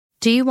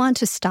Do you want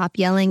to stop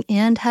yelling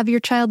and have your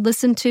child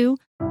listen too?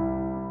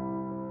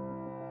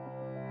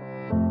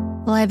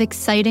 Well, I have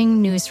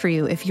exciting news for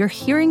you. If you're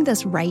hearing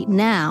this right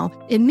now,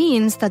 it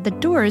means that the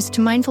doors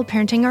to mindful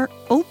parenting are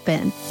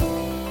open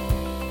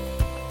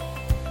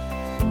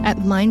at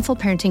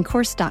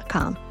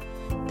mindfulparentingcourse.com.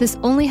 This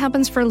only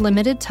happens for a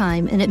limited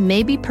time, and it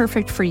may be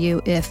perfect for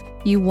you if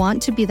you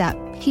want to be that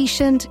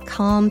patient,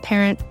 calm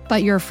parent,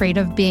 but you're afraid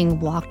of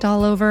being walked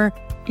all over,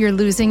 you're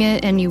losing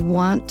it, and you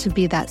want to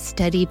be that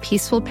steady,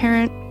 peaceful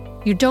parent.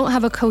 You don't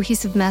have a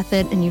cohesive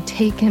method, and you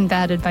take in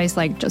bad advice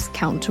like just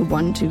count to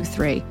 1, 2,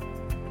 3.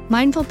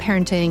 Mindful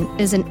parenting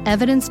is an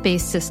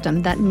evidence-based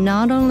system that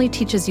not only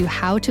teaches you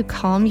how to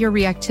calm your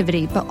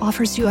reactivity, but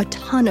offers you a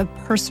ton of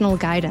personal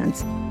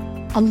guidance.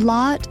 A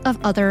lot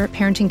of other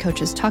parenting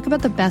coaches talk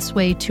about the best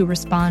way to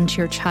respond to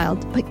your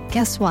child, but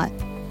guess what?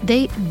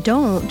 They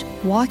don't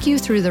walk you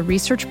through the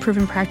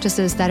research-proven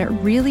practices that it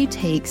really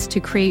takes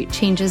to create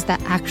changes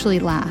that actually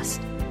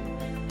last.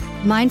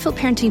 Mindful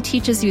parenting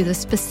teaches you the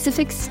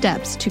specific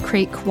steps to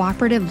create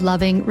cooperative,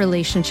 loving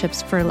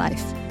relationships for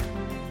life.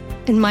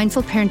 In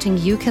mindful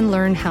parenting, you can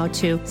learn how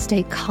to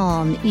stay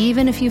calm,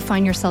 even if you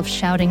find yourself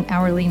shouting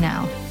hourly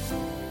now.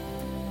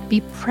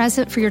 Be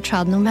present for your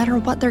child no matter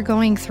what they're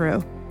going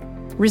through.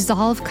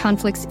 Resolve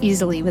conflicts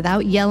easily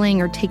without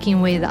yelling or taking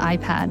away the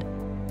iPad.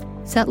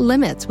 Set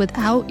limits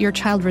without your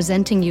child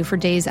resenting you for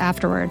days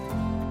afterward.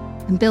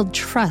 And build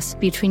trust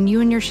between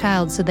you and your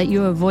child so that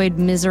you avoid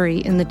misery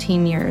in the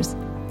teen years.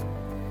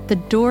 The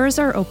doors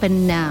are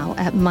open now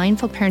at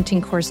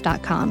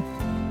mindfulparentingcourse.com.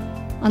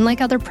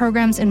 Unlike other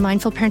programs in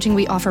mindful parenting,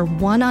 we offer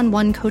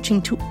one-on-one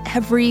coaching to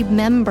every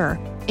member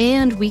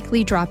and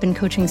weekly drop-in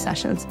coaching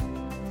sessions.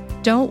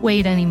 Don't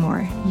wait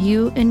anymore.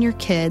 You and your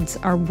kids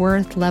are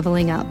worth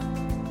leveling up.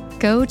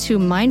 Go to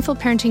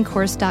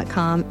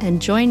mindfulparentingcourse.com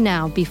and join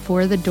now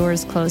before the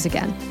doors close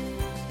again.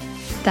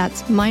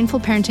 That's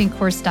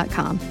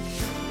mindfulparentingcourse.com.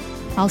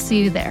 I'll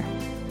see you there.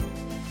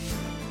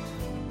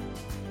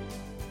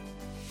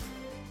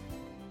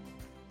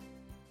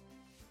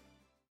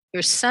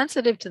 You're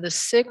sensitive to the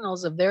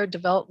signals of their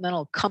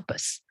developmental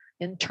compass,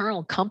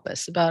 internal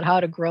compass about how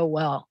to grow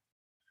well.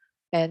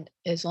 And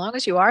as long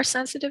as you are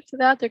sensitive to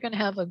that, they're going to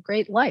have a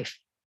great life,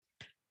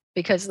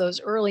 because those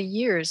early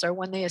years are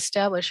when they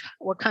establish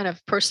what kind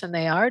of person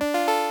they are.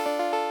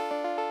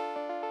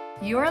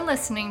 You're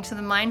listening to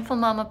the Mindful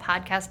Mama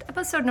podcast,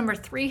 episode number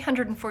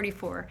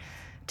 344.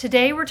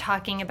 Today we're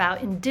talking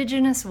about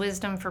Indigenous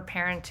wisdom for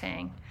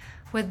parenting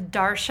with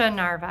Darcia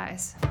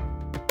Narvaez.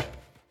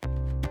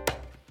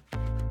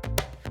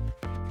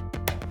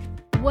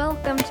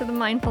 Welcome to the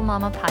Mindful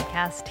Mama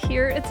podcast.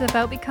 Here it's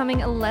about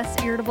becoming a less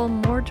irritable,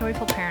 more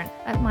joyful parent.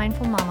 At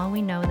Mindful Mama,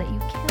 we know that you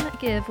cannot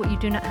give what you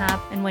do not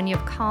have, and when you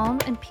have calm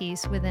and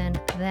peace within,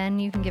 then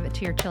you can give it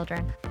to your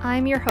children.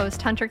 I'm your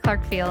host, Hunter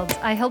Clark Fields.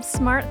 I help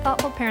smart,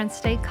 thoughtful parents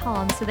stay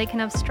calm so they can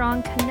have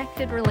strong,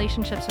 connected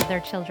relationships with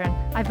their children.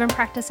 I've been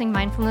practicing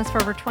mindfulness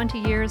for over 20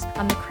 years.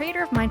 I'm the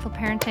creator of Mindful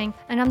Parenting,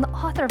 and I'm the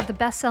author of the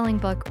best-selling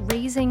book,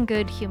 Raising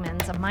Good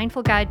Humans, a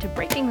mindful guide to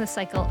breaking the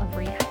cycle of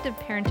reactive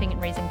parenting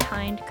and raising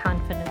kind,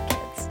 confident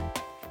kids.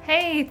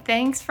 Hey,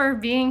 thanks for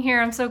being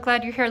here. I'm so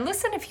glad you're here.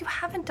 Listen, if you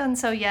haven't done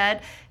so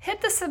yet,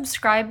 hit the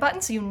subscribe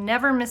button so you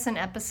never miss an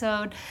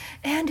episode.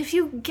 And if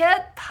you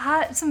get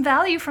some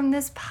value from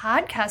this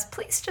podcast,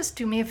 please just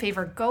do me a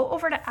favor. Go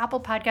over to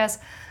Apple Podcasts,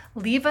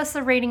 leave us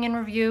a rating and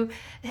review.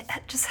 It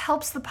just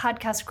helps the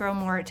podcast grow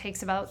more. It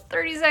takes about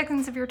 30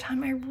 seconds of your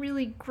time. I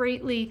really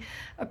greatly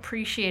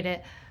appreciate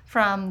it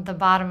from the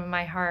bottom of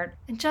my heart.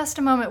 In just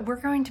a moment, we're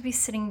going to be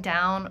sitting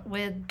down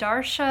with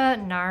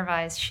Darcia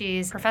Narvaez.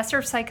 She's professor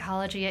of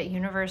psychology at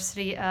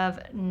University of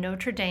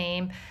Notre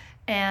Dame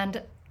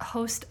and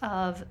host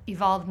of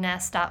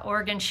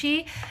evolvedness.org, and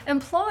she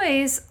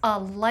employs a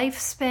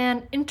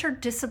lifespan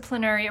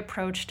interdisciplinary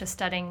approach to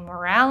studying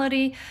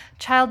morality,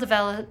 child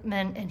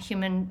development, and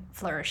human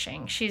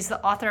flourishing. She's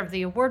the author of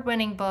the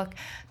award-winning book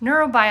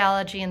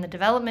Neurobiology and the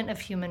Development of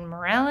Human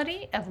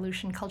Morality,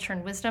 Evolution, Culture,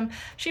 and Wisdom.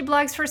 She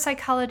blogs for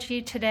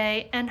Psychology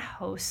Today and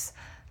hosts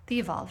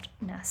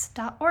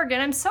evolvedness.org.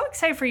 And I'm so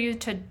excited for you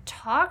to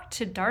talk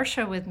to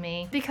Darcia with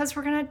me, because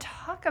we're going to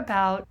talk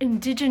about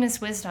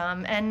Indigenous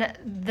wisdom and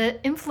the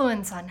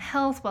influence on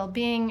health,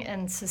 well-being,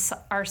 and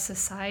our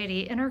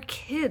society and our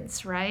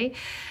kids, right?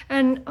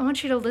 And I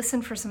want you to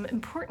listen for some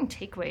important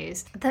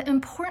takeaways. The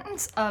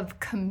importance of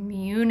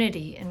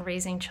community in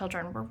raising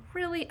children. We're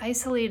really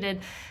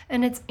isolated,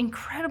 and it's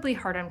incredibly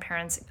hard on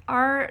parents.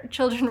 Our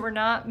children were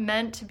not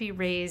meant to be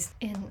raised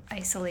in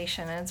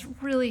isolation, and it's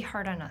really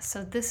hard on us.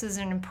 So this is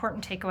an important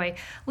takeaway.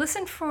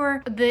 Listen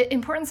for the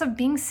importance of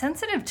being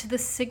sensitive to the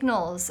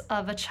signals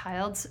of a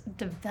child's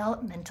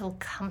developmental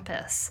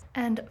compass.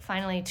 And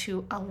finally,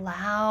 to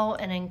allow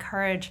and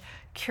encourage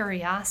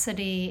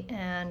curiosity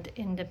and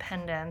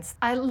independence.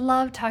 I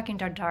love talking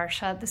to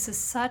Darcia. This is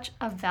such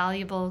a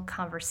valuable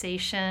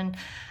conversation.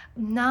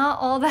 not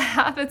all the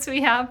habits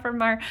we have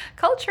from our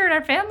culture and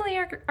our family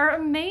are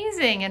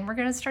amazing. And we're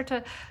going to start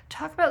to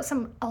talk about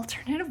some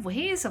alternative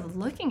ways of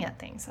looking at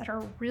things that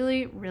are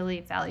really, really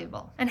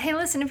valuable. And hey,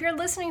 listen, if you're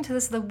listening to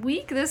this the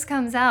week this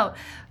comes out,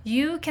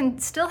 you can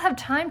still have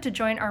time to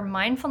join our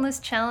mindfulness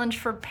challenge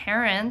for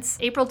parents,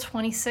 April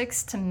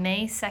 26th to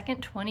May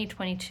 2nd,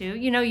 2022.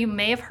 You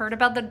may have heard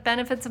about the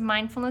benefits of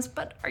mindfulness,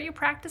 but are you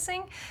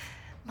practicing?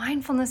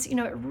 Mindfulness, it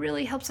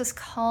really helps us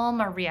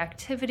calm our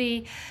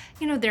reactivity.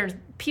 There's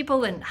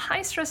people in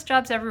high stress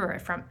jobs everywhere,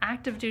 from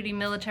active duty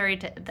military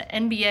to the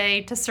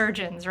NBA to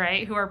surgeons,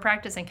 right, who are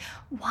practicing.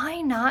 Why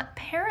not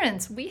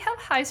parents? We have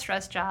high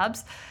stress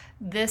jobs.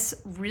 This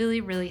really,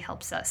 really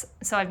helps us.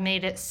 So I've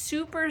made it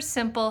super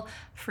simple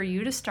for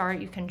you to start.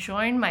 You can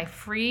join my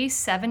free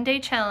 7-day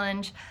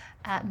challenge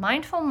at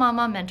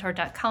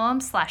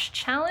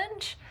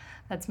mindfulmamamentor.com/challenge.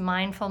 That's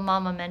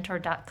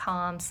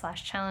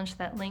mindfulmamamentor.com/challenge.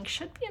 That link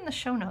should be in the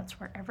show notes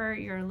wherever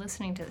you're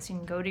listening to this. You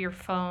can go to your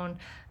phone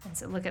and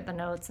look at the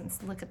notes and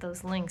look at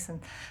those links, and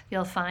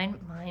you'll find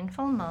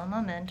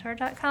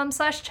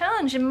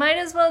mindfulmamamentor.com/challenge. And might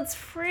as well, it's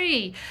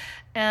free,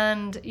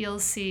 and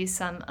you'll see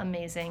some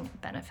amazing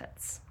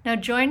benefits. Now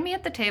join me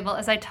at the table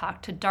as I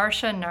talk to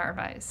Darcia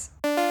Narvaez.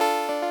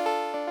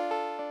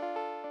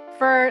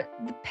 For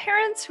the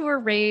parents who are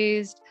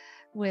raised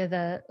with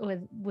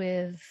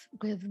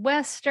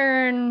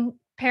Western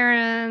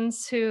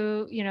parents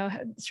who,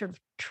 sort of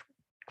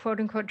quote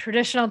unquote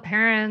traditional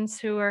parents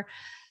who are,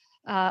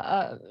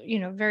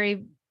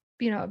 very,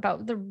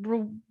 about the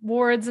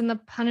rewards and the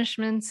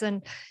punishments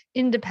and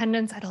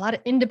independence. I had a lot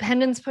of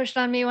independence pushed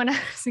on me when I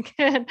was a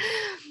kid.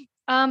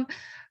 And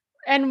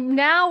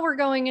now we're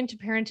going into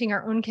parenting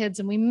our own kids,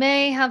 and we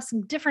may have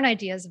some different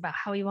ideas about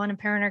how we want to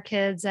parent our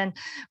kids. And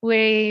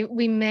we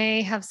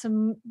may have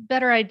some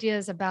better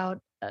ideas about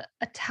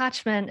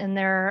attachment and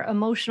their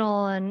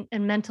emotional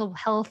and mental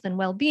health and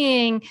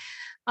well-being.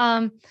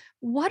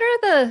 What are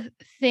the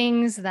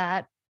things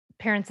that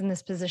parents in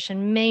this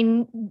position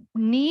may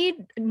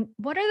need?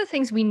 What are the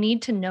things we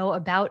need to know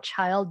about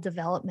child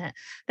development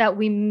that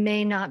we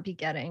may not be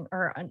getting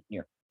or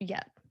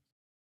yet?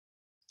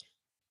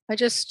 I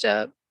just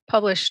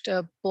published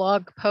a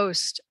blog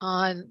post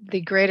on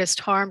the greatest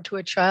harm to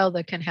a child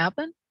that can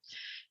happen,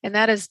 and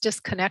that is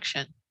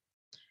disconnection.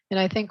 And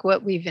I think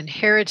what we've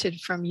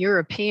inherited from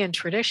European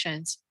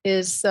traditions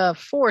is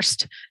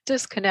forced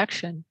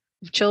disconnection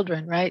of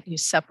children, right? You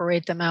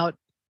separate them out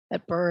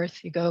at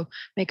birth, you go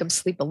make them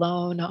sleep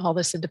alone, all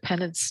this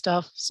independent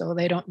stuff, so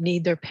they don't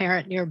need their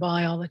parent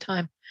nearby all the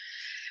time.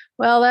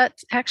 Well, that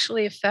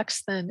actually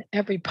affects then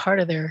every part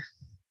of their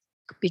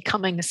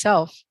becoming a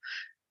self.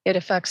 It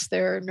affects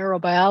their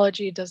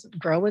neurobiology. It doesn't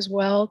grow as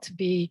well to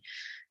be,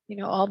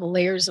 all the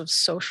layers of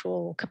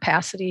social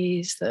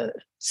capacities, the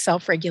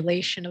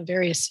self-regulation of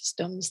various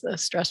systems, the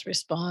stress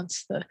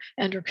response, the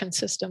endocrine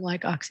system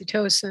like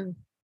oxytocin.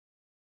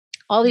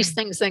 All these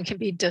things then can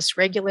be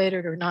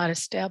dysregulated or not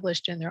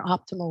established in their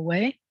optimal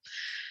way.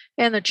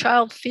 And the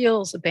child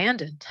feels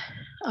abandoned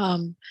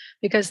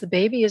because the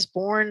baby is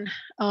born,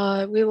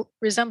 we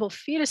resemble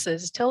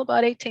fetuses till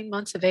about 18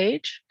 months of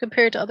age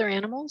compared to other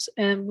animals.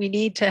 And we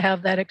need to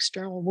have that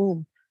external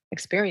womb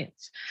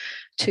experience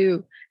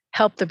to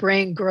help the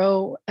brain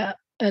grow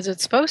as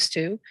it's supposed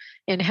to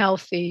in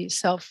healthy,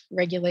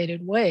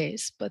 self-regulated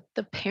ways. But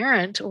the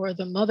parent or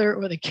the mother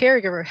or the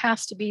caregiver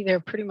has to be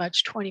there pretty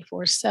much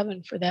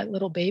 24/7 for that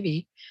little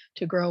baby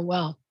to grow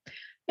well.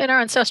 In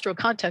our ancestral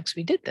context,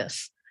 we did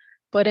this.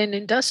 But in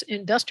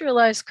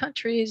industrialized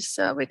countries,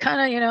 we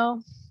kind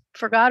of,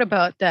 forgot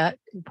about that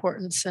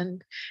importance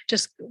and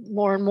just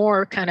more and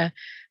more kind of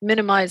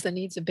minimize the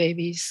needs of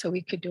babies so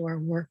we could do our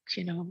work,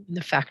 in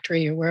the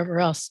factory or wherever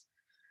else.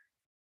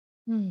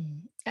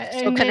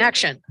 So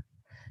connection.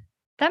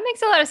 That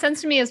makes a lot of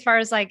sense to me as far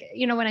as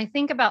when I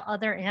think about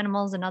other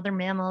animals and other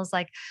mammals,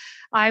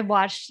 my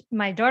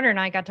daughter and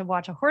I got to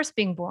watch a horse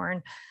being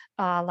born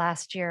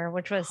last year,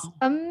 which was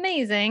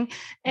amazing.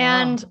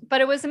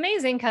 But it was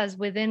amazing because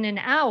within an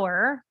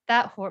hour,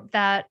 that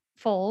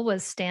foal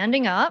was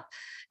standing up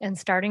and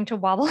starting to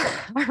wobble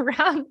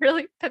around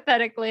really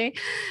pathetically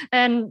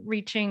and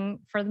reaching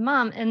for the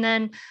mom. And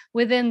then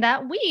within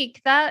that week,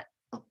 that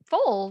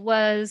foal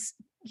was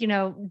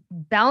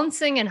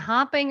bouncing and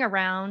hopping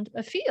around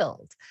a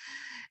field.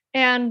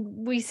 And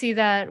we see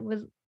that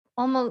with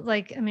almost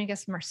I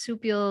guess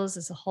marsupials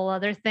is a whole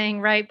other thing,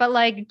 right? But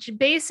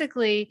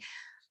basically,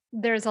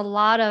 there's a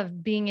lot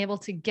of being able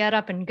to get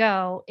up and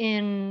go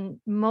in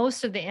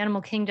most of the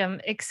animal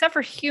kingdom, except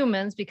for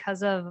humans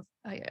because of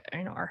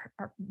our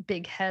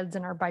big heads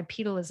and our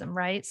bipedalism,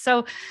 right?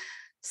 So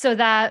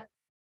that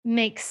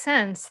makes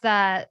sense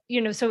that,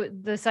 so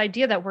this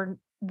idea that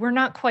we're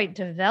not quite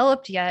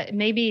developed yet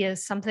maybe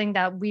is something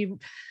that we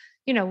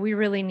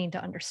really need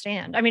to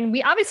understand. I mean,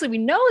 we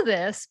know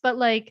this, but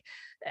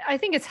I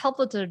think it's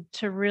helpful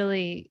to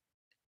really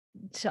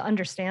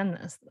understand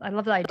this. I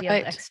love the idea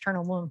of the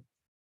external womb.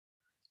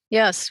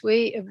 Yes,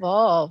 we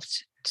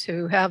evolved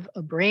to have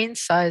a brain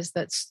size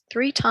that's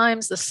 3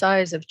 times the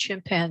size of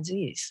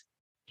chimpanzees.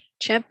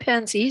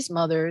 Chimpanzees'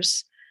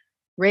 mothers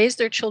raise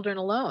their children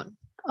alone.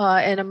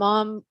 And a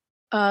mom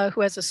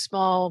who has a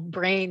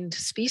small-brained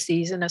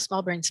species and a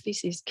small-brained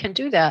species can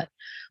do that.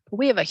 But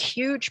we have a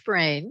huge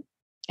brain,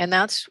 and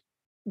that's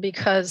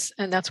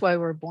why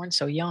we're born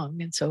so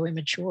young and so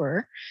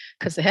immature,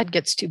 because the head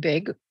gets too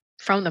big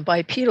from the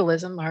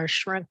bipedalism, our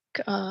shrunk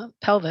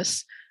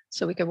pelvis,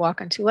 so we could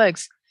walk on two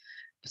legs.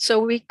 So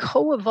we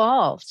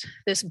co-evolved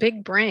this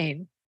big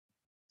brain,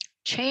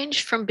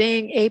 changed from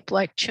being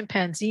ape-like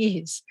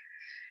chimpanzees.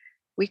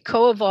 We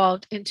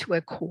co-evolved into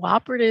a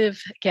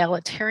cooperative,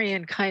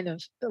 egalitarian kind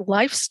of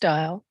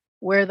lifestyle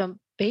where the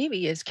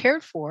baby is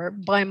cared for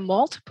by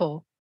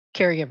multiple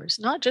caregivers,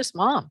 not just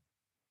mom,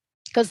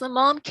 because the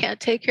mom can't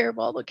take care of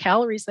all the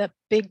calories that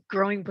big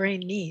growing brain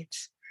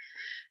needs.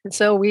 And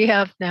so we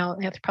have now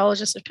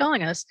anthropologists are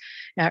telling us,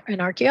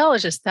 and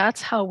archaeologists,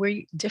 that's how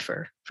we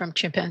differ from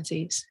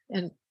chimpanzees.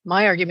 And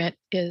my argument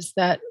is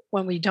that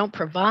when we don't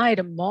provide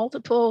a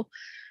multiple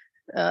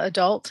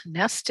adult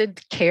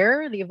nested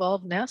care, the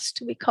evolved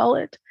nest, we call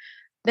it,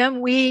 then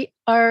we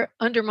are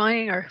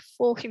undermining our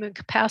full human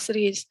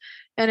capacities.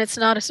 And it's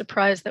not a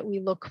surprise that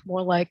we look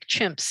more like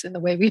chimps in the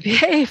way we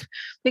behave,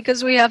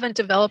 because we haven't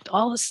developed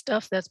all the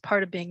stuff that's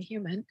part of being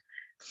human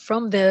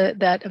from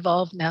that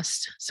evolved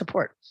nest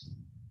support.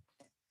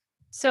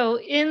 So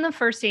in the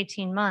first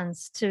 18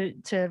 months, to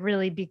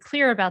really be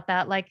clear about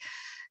that, like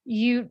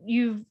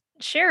you've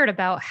shared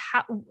about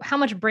how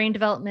much brain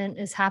development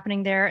is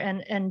happening there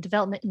and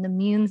development in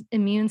the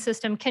immune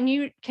system. Can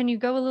you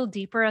go a little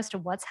deeper as to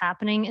what's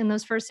happening in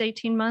those first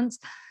 18 months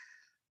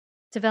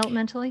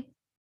developmentally?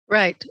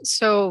 Right.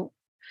 So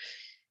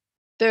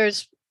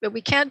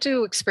we can't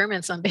do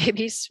experiments on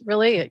babies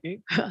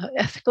really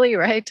ethically,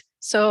 right?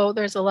 So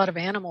there's a lot of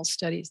animal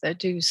studies that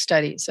do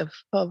studies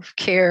of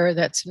care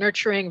that's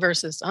nurturing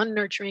versus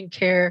unnurturing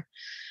care.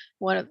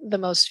 One of the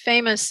most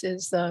famous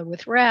is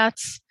with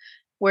rats,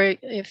 where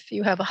if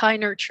you have a high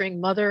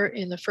nurturing mother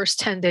in the first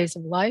 10 days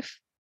of life,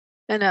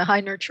 and a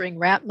high nurturing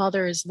rat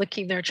mother is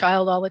licking their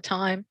child all the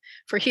time.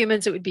 For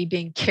humans, it would be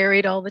being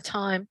carried all the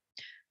time.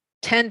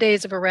 10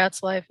 days of a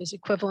rat's life is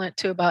equivalent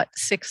to about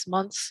 6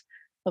 months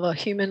of a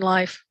human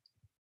life.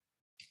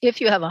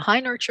 If you have a high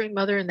nurturing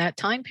mother in that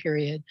time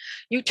period,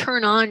 you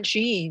turn on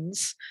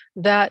genes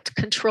that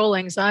control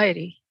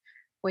anxiety.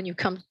 When you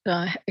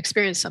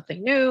experience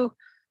something new,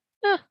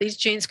 these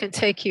genes can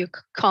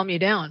calm you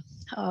down.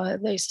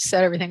 They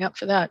set everything up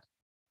for that.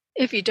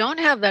 If you don't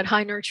have that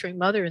high nurturing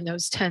mother in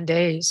those 10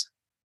 days,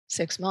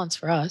 6 months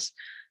for us,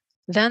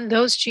 then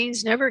those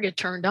genes never get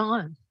turned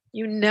on.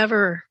 You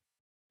never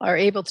are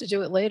able to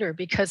do it later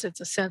because it's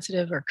a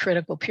sensitive or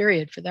critical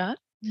period for that.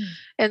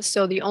 And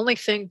so the only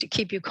thing to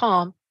keep you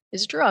calm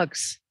is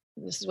drugs.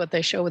 This is what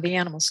they show with the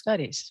animal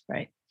studies,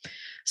 right?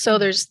 So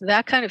there's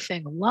that kind of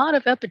thing. A lot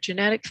of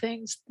epigenetic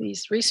things.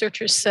 These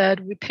researchers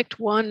said we picked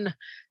one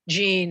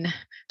gene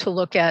to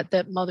look at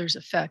that mothers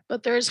affect,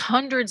 but there's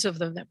hundreds of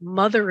them that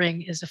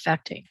mothering is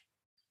affecting.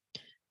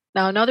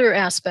 Now, another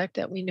aspect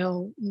that we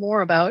know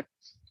more about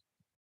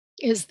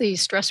is the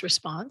stress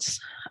response.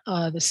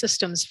 The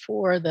systems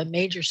for the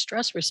major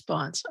stress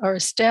response are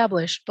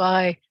established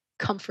by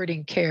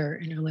comforting care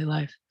in early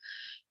life.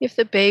 If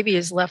the baby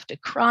is left to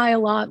cry a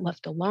lot,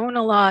 left alone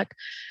a lot,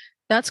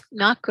 that's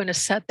not going to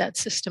set that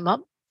system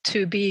up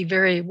to be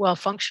very well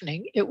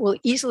functioning. It will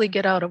easily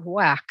get out of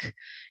whack,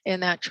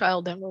 and that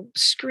child then will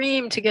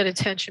scream to get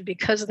attention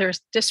because they're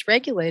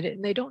dysregulated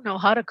and they don't know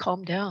how to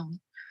calm down.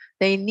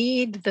 They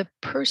need the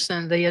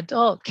person, the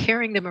adult,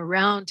 carrying them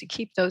around to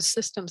keep those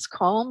systems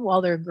calm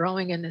while they're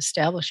growing and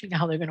establishing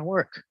how they're going to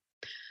work.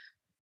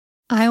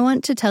 I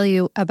want to tell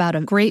you about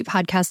a great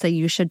podcast that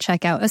you should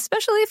check out,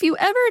 especially if you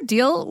ever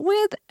deal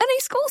with any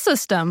school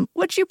system,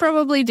 which you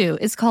probably do.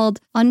 It's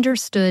called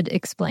Understood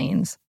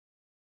Explains.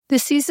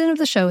 This season of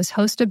the show is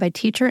hosted by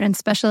teacher and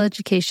special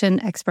education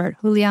expert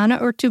Juliana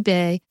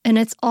Urtubey, and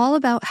it's all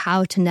about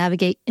how to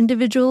navigate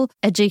individual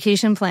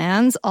education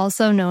plans,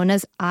 also known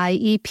as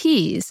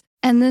IEPs.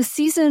 And this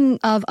season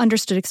of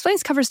Understood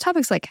Explains covers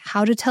topics like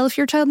how to tell if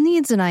your child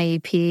needs an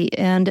IEP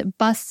and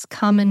busts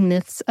common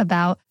myths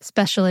about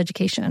special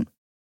education.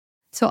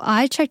 So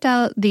I checked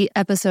out the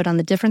episode on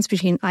the difference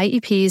between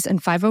IEPs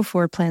and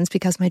 504 plans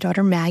because my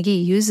daughter Maggie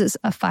uses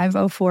a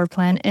 504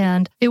 plan,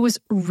 and it was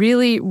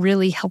really,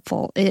 really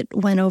helpful. It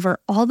went over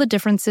all the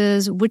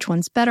differences, which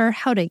one's better,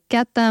 how to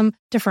get them,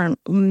 different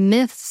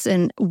myths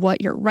and what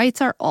your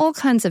rights are, all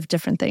kinds of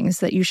different things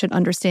that you should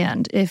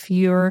understand if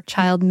your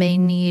child may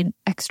need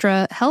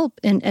extra help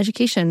in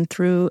education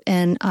through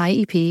an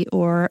IEP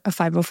or a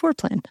 504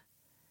 plan.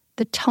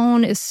 The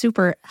tone is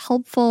super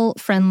helpful,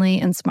 friendly,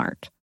 and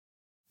smart.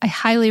 I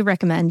highly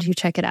recommend you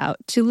check it out.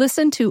 To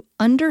listen to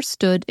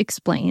Understood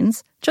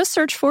Explains, just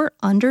search for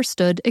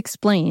Understood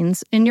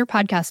Explains in your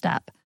podcast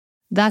app.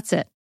 That's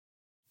it.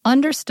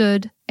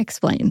 Understood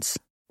Explains.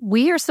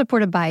 We are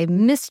supported by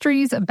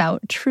Mysteries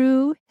About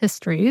True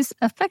Histories,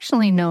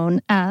 affectionately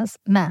known as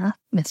Math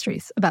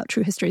Mysteries About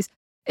True Histories.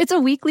 It's a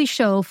weekly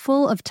show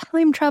full of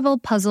time travel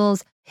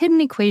puzzles,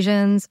 hidden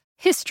equations,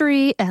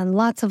 history, and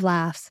lots of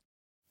laughs.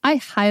 I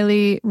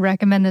highly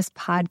recommend this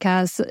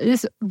podcast.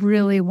 It's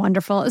really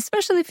wonderful,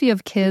 especially if you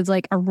have kids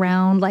like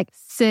around like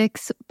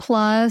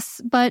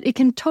 6+, but it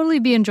can totally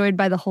be enjoyed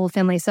by the whole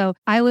family. So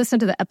I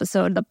listened to the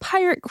episode, The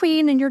Pirate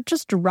Queen, and you're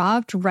just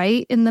dropped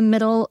right in the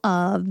middle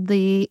of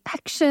the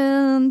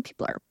action.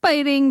 People are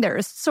fighting,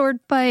 there's a sword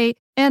fight.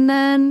 And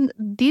then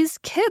these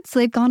kids,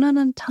 they've gone on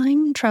a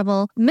time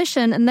travel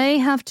mission and they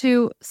have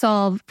to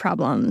solve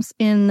problems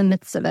in the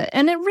midst of it.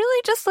 And it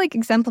really just like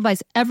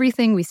exemplifies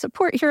everything we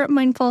support here at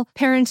Mindful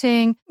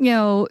Parenting. You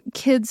know,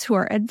 kids who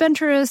are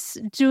adventurous,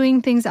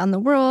 doing things out in the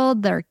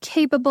world, they're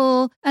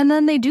capable. And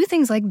then they do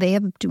things like they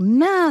have to do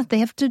math, they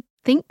have to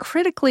think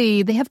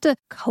critically, they have to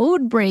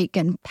code break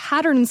and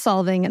pattern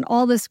solving and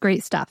all this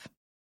great stuff.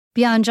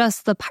 Beyond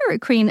just the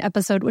Pirate Queen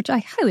episode, which I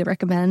highly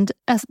recommend,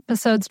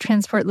 episodes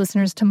transport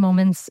listeners to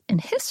moments in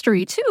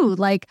history, too,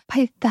 like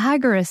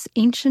Pythagoras,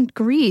 ancient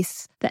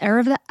Greece, the era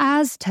of the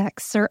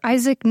Aztecs, Sir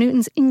Isaac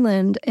Newton's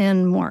England,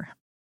 and more.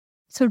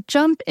 So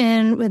jump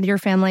in with your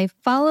family,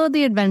 follow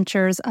the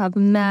adventures of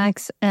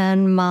Max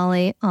and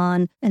Molly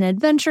on an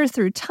adventure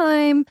through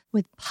time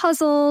with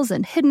puzzles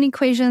and hidden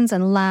equations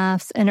and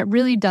laughs, and it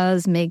really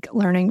does make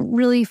learning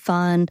really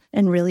fun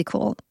and really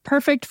cool.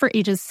 Perfect for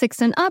ages 6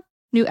 and up.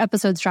 New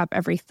episodes drop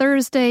every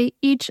Thursday,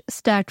 each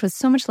stacked with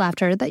so much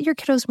laughter that your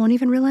kiddos won't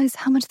even realize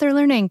how much they're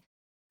learning.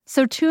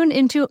 So tune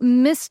into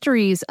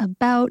Mysteries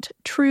About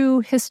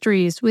True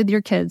Histories with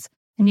your kids,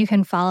 and you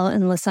can follow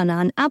and listen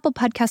on Apple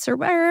Podcasts or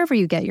wherever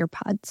you get your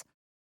pods.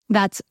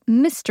 That's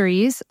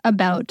Mysteries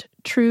About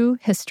True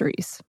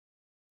Histories.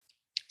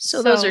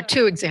 So those are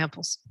 2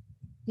 examples.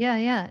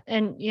 Yeah.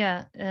 And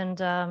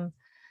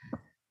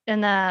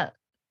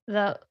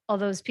that all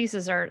those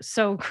pieces are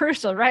so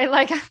crucial, right?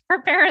 Like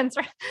for parents,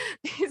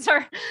 these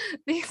are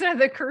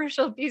the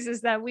crucial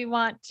pieces that we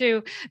want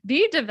to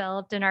be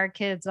developed in our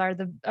kids are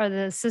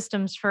the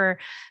systems for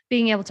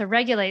being able to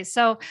regulate.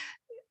 So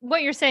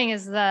what you're saying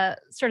is the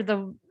sort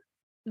of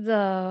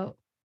the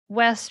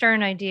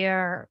Western idea,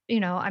 or,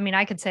 I mean,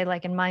 I could say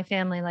like in my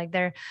family, like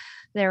there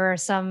are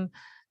some,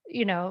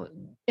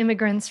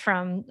 immigrants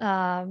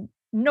from,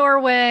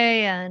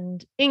 Norway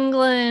and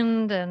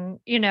England, and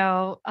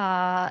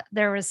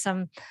there was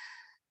some,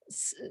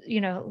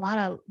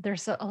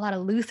 there's a lot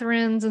of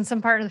Lutherans in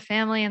some part of the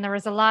family, and there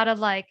was a lot of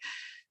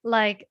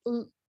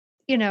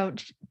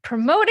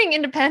promoting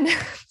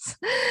independence,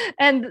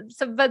 and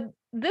so, but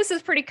this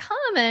is pretty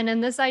common,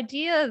 and this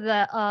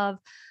idea of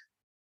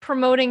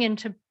promoting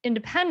into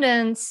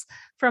independence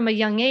from a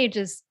young age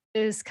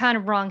is kind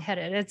of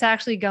wrongheaded. It's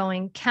actually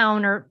going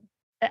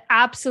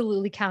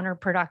absolutely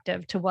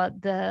counterproductive to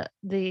what the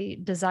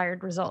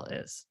desired result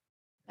is.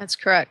 That's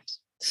correct.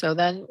 So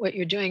then what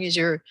you're doing is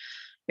you're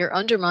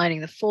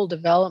undermining the full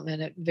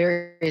development at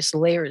various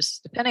layers,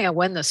 depending on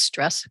when the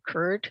stress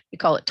occurred. We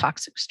call it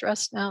toxic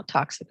stress now,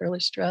 toxic early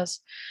stress.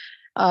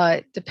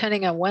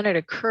 Depending on when it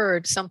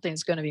occurred,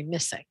 something's going to be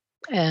missing,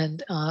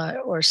 and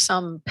or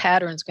some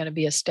pattern's going to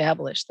be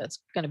established that's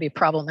going to be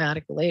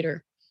problematic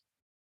later.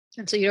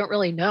 And so you don't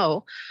really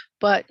know,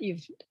 but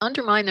you've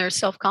undermined their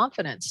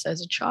self-confidence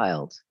as a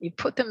child. You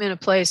put them in a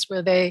place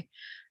where they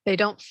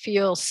don't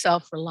feel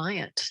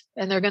self-reliant,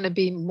 and they're going to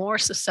be more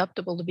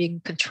susceptible to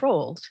being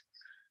controlled.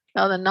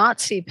 Now, the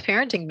Nazi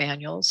parenting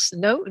manuals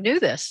knew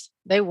this.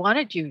 They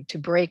wanted you to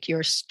break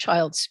your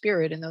child's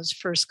spirit in those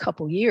first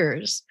couple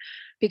years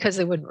because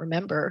they wouldn't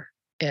remember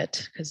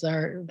it, because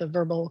the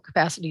verbal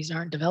capacities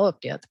aren't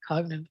developed yet, the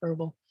cognitive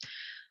verbal.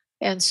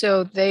 And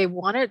so they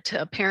wanted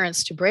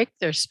parents to break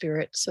their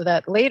spirit so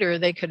that later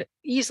they could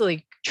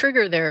easily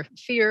trigger their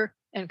fear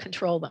and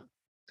control them.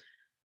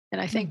 And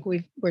I think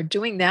we're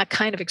doing that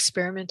kind of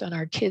experiment on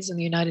our kids in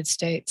the United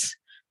States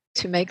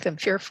to make them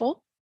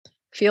fearful,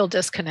 feel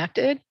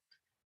disconnected,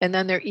 and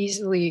then they're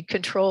easily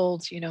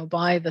controlled,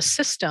 by the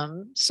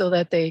system, so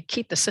that they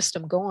keep the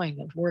system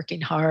going of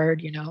working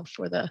hard,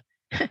 for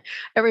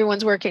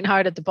everyone's working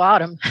hard at the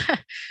bottom,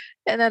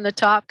 and then the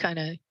top kind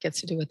of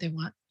gets to do what they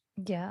want.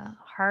 Yeah.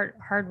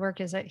 Hard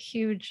work is a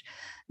huge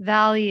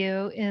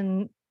value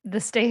in the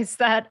states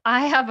that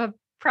I have a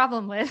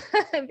problem with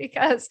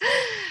because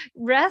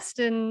rest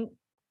and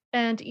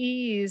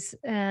ease,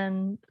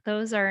 and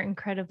those are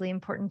incredibly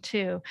important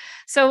too.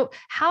 So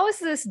how is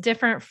this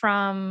different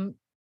from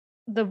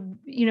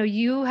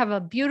you have a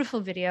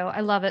beautiful video. I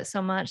love it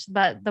so much,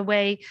 but the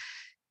way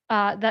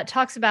that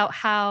talks about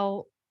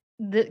how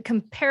that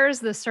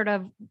compares this sort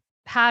of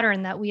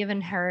pattern that we have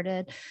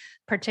inherited,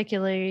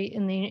 particularly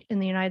in the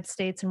United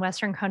States and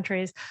Western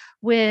countries,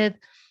 with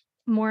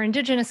more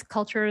indigenous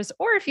cultures,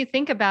 or if you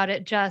think about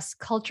it, just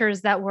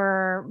cultures that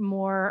were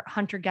more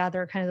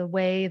hunter-gatherer, kind of the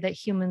way that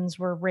humans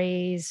were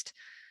raised,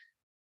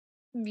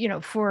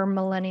 for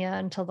millennia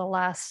until the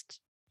last,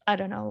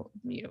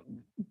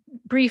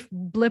 brief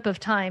blip of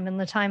time in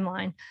the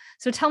timeline.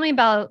 So tell me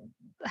about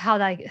how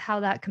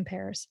that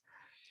compares.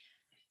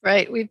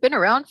 Right. We've been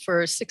around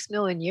for 6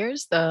 million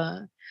years.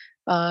 The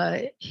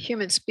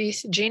human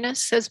species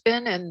genus has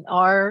been in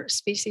our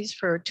species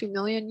for 2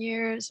 million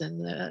years,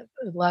 and the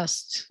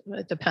last,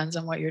 it depends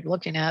on what you're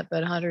looking at,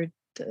 but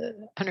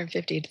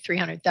 150 to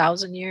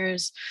 300,000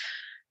 years.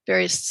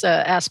 various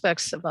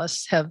aspects of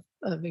us have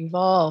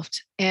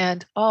evolved.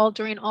 And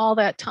during all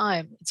that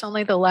time, it's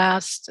only the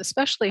last,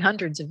 especially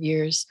hundreds of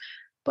years,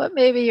 but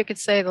maybe you could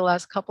say the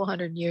last couple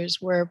 100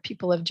 years, where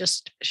people have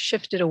just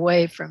shifted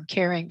away from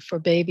caring for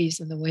babies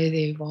in the way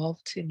they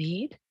evolved to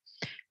need.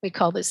 We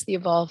call this the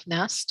evolved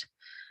nest.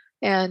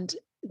 And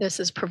this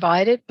is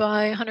provided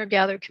by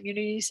hunter-gatherer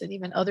communities and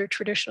even other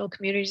traditional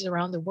communities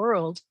around the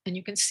world. And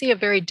you can see a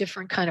very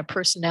different kind of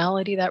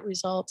personality that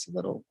results,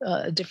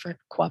 a different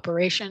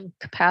cooperation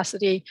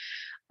capacity,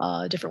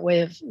 a different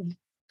way of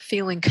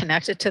feeling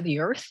connected to the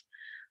earth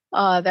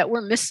that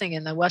we're missing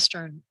in the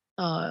Western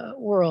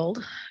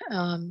world.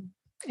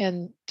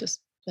 And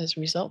just as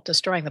a result,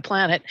 destroying the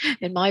planet,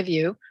 in my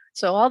view.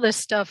 So all this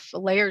stuff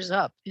layers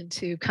up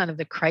into kind of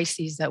the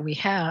crises that we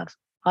have.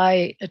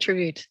 I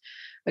attribute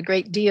a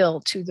great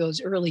deal to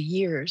those early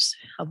years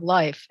of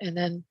life, and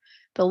then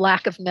the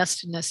lack of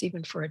nestedness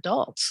even for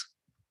adults.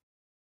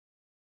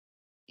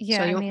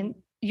 Yeah, I mean,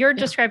 you're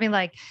describing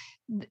like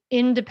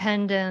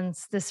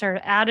independence, this sort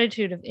of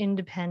attitude of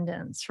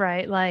independence,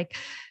 right? Like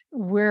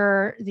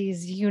we're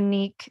these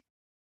unique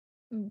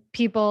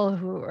people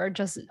who are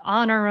just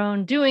on our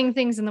own doing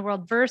things in the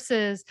world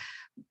versus,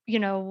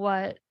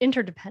 what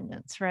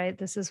interdependence, right?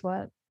 This is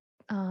what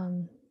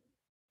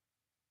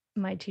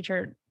my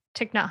teacher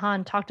Thich Nhat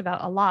Hanh talked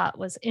about a lot,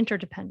 was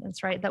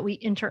interdependence, right? That we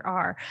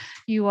are.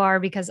 You are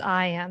because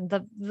I am.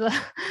 The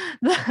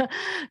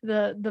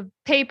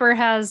paper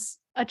has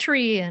a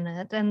tree in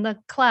it, and the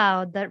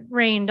cloud that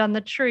rained on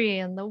the tree,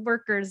 and the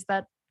workers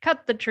that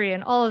cut the tree,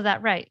 and all of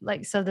that, right?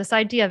 Like, so this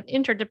idea of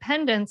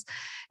interdependence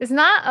is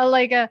not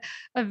a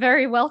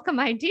very welcome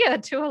idea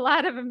to a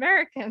lot of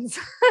Americans.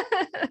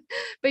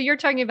 But you're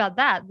talking about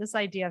this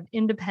idea of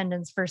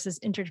independence versus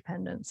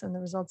interdependence and the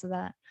results of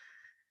that.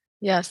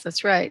 Yes,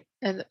 that's right.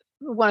 And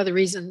one of the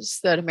reasons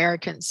that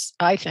Americans,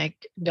 I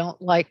think,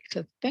 don't like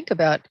to think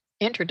about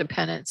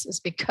interdependence is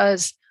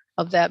because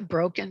of that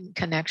broken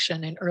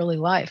connection in early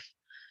life.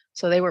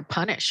 So they were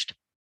punished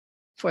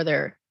for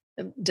their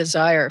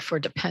desire for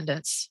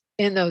dependence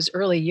in those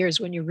early years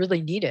when you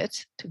really need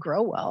it to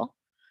grow well.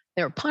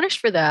 They were punished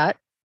for that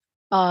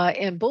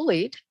and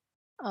bullied.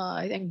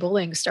 I think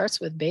bullying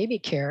starts with baby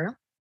care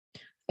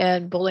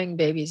and bullying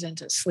babies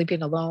into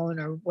sleeping alone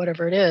or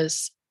whatever it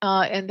is.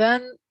 And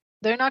then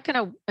they're not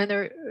going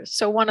to,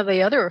 so one of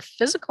the other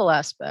physiological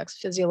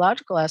aspects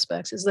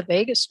is the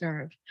vagus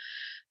nerve.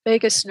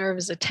 Vagus nerve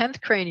is a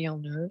 10th cranial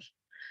nerve.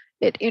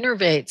 It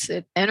innervates,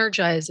 it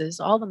energizes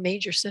all the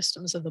major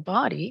systems of the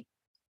body.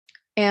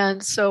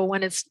 And so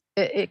when it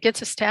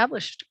gets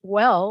established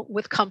well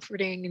with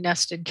comforting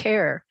nested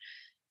care,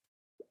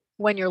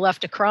 when you're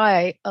left to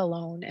cry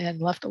alone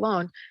and left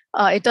alone,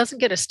 it doesn't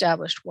get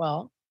established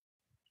well.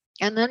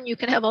 And then you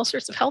can have all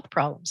sorts of health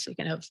problems. You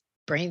can have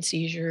brain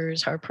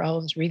seizures, heart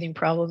problems, breathing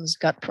problems,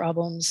 gut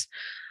problems.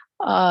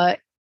 But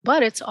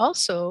it's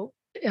also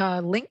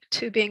linked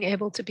to being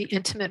able to be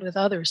intimate with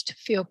others, to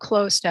feel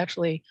close, to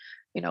actually,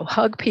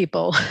 hug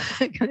people,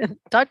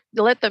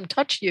 let them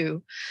touch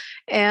you.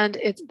 And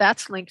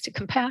that's linked to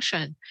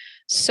compassion.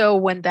 So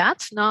when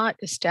that's not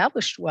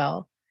established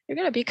well, you're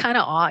going to be kind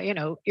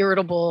of,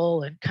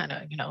 irritable and kind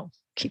of,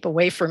 keep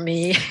away from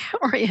me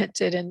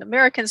oriented. And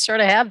Americans sort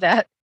of have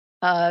that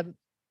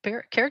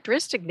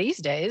characteristic these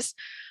days.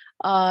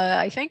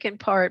 I think in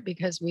part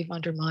because we've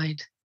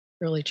undermined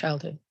early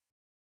childhood.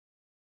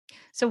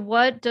 So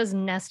what does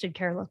nested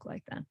care look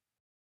like then?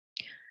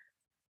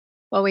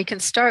 Well, we can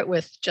start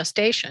with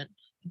gestation.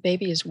 The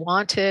baby is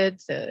wanted.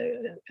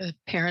 The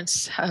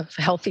parents have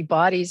healthy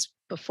bodies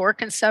before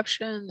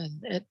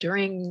conception, and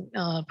during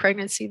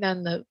pregnancy,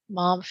 then the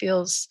mom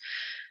feels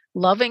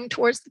loving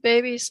towards the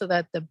baby, so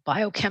that the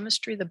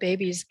biochemistry the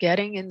baby is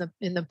getting in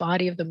the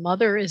body of the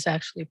mother is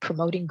actually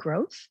promoting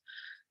growth.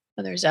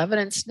 And there's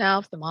evidence now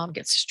if the mom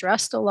gets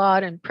stressed a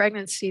lot in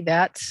pregnancy,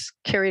 that's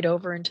carried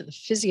over into the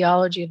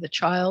physiology of the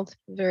child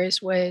in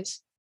various ways.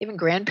 Even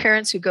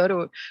grandparents who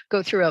go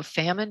through a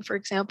famine, for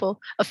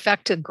example,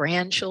 affect the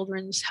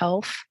grandchildren's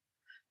health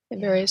in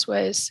various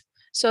ways.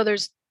 So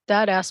there's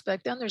that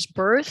aspect. Then there's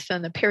birth,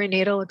 and the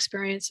perinatal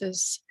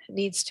experiences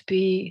needs to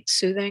be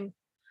soothing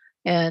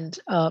and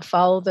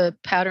follow the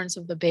patterns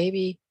of the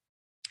baby.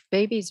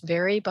 Babies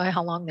vary by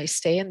how long they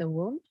stay in the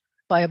womb,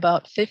 by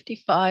about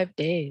 55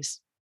 days.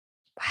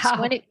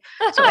 Wow.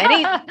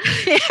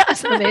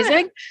 It's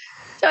amazing.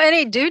 So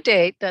any due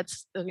date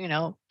that's,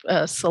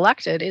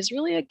 selected is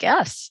really a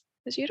guess,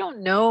 because you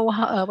don't know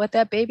what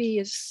that baby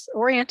is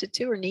oriented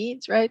to or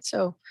needs, right?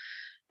 So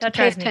that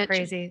drives me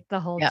crazy, the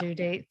whole due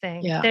date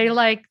thing. Yeah.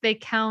 They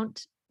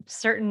count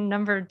certain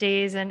number of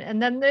days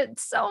and then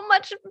so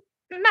much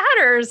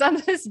matters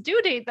on this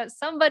due date that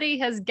somebody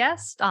has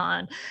guessed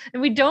on,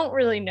 and we don't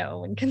really know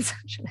when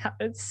conception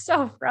happens. It's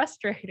so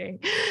frustrating.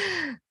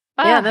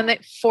 Yeah, and then they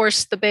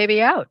force the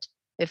baby out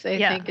if they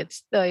think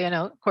it's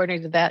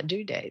according to that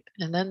due date.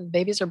 And then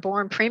babies are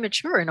born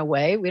premature in a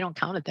way. We don't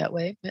count it that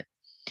way. But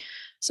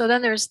so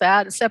then there's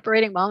that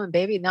separating mom and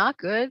baby, not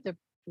good.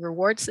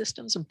 reward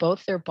systems of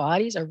both their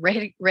bodies are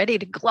ready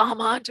to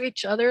glom onto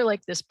each other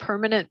like this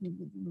permanent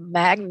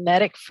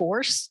magnetic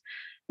force,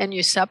 and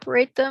you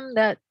separate them,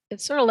 that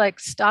it's sort of like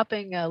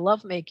stopping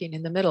lovemaking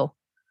in the middle.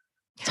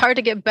 It's hard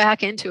to get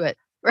back into it,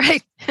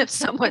 right? If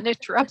someone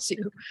interrupts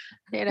you,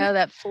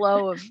 that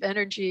flow of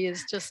energy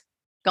is just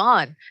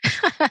gone.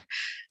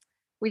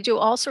 We do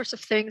all sorts of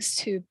things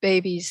to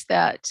babies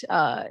that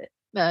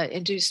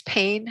induce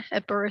pain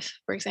at birth.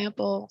 For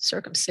example,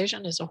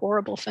 circumcision is a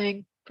horrible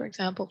thing. For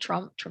example,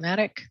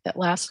 traumatic, that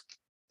lasts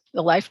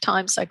the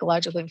lifetime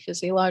psychologically and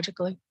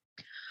physiologically.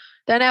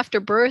 Then after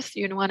birth,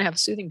 you want to have a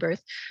soothing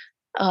birth.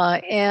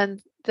 And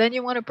then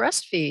you want to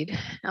breastfeed.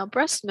 Now,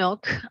 breast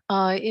milk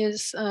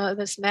is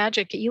this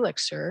magic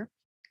elixir,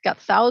 got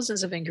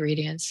thousands of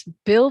ingredients,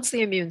 builds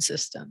the immune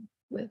system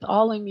with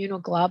all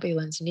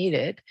immunoglobulins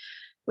needed,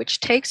 which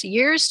takes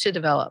years to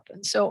develop.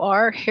 And so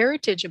our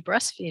heritage of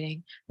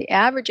breastfeeding, the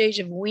average age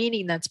of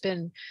weaning that's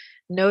been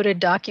noted,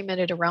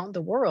 documented around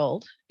the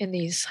world in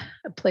these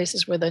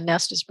places where the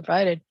nest is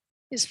provided,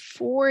 is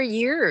 4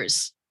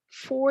 years.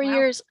 4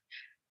 years.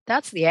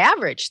 That's the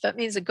average. That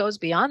means it goes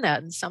beyond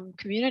that in some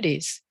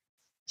communities.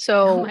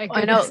 So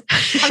I know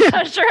I'm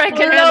not sure I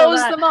can handle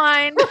that. The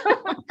mind.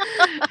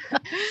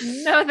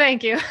 No,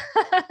 thank you.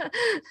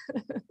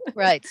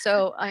 Right.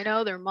 So I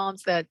know there are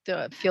moms that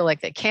feel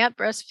like they can't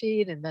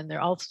breastfeed, and then there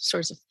are all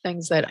sorts of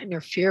things that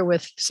interfere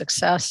with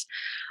success.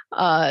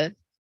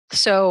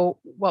 So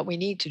what we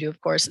need to do, of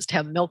course, is to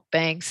have milk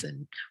banks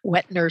and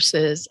wet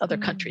nurses. Other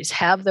countries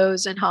have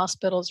those in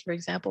hospitals, for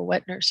example,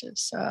 wet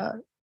nurses.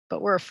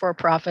 But we're a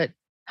for-profit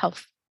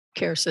health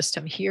care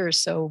system here,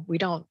 so we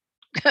don't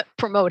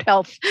promote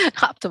health,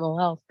 optimal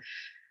health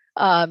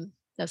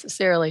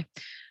necessarily.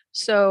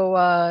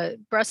 So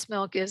breast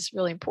milk is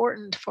really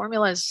important.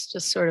 Formula is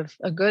just sort of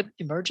a good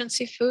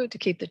emergency food to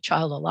keep the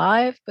child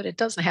alive, but it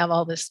doesn't have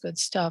all this good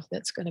stuff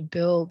that's going to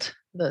build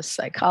the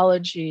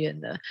psychology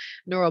and the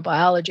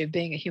neurobiology of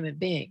being a human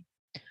being.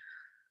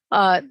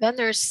 Then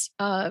there's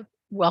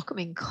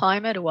welcoming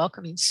climate, a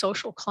welcoming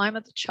social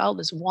climate. The child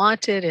is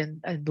wanted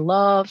and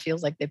loved,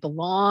 feels like they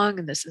belong.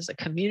 And this is a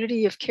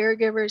community of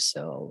caregivers.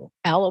 So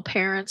allo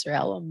parents or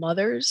allo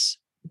mothers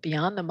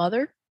beyond the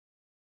mother.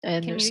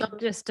 And Can you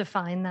just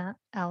define that,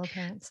 allo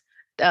parents?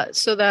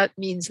 So that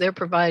means they're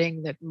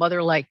providing the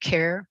mother-like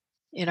care.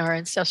 In our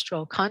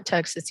ancestral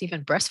context, it's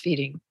even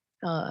breastfeeding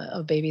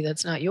a baby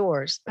that's not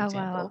yours, for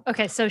example. Wow.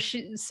 Okay, so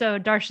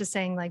Darcia's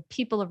saying like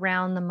people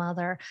around the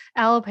mother.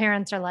 Allo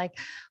parents are like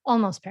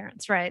almost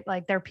parents, right?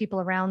 Like they're people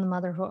around the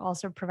mother who are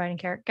also providing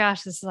care.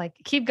 Gosh, this is like,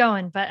 keep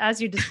going. But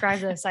as you describe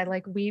this, I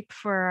like weep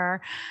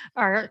for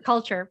our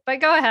culture.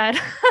 But go ahead.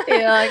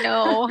 Yeah, I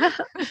know.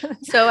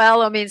 So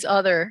allo means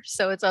other.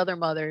 So it's other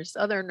mothers,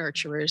 other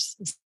nurturers,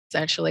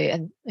 essentially.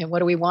 And what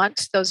do we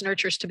want those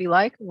nurturers to be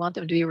like? We want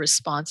them to be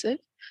responsive.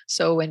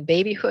 So in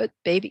babyhood,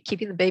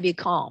 keeping the baby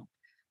calm.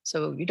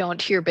 So you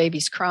don't hear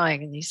babies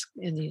crying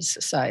in these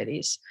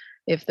societies.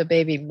 If the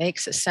baby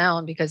makes a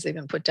sound because they've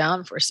been put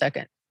down for a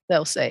second,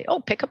 they'll say, "Oh,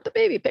 pick up the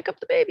baby, because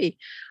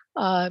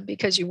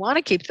you want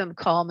to keep them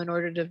calm in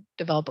order to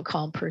develop a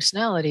calm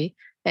personality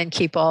and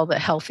keep all the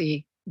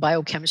healthy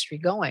biochemistry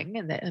going.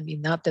 And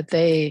not that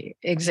they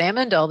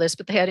examined all this,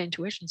 but they had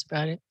intuitions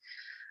about it.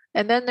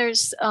 And then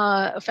there's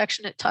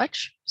affectionate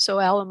touch. So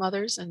allo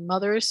mothers and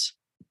mothers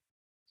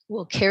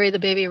will carry the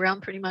baby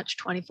around pretty much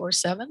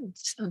 24/7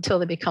 until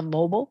they become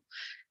mobile.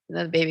 And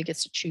then the baby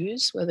gets to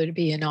choose whether to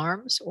be in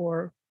arms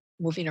or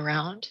moving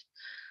around.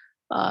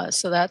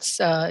 So that's,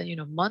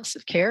 months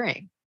of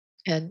caring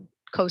and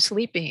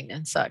co-sleeping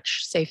and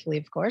such, safely,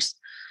 of course.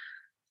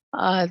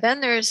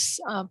 Then there's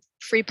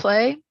free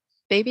play.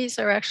 Babies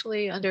are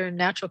actually under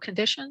natural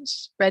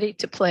conditions, ready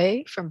to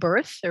play from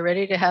birth. They're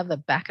ready to have the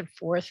back and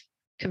forth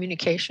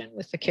communication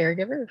with the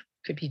caregiver.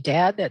 Could be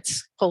dad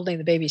that's holding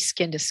the baby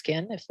skin to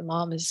skin if the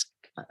mom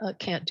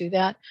can't do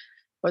that,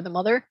 or the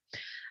mother.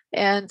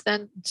 And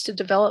then to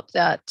develop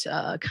that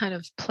kind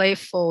of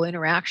playful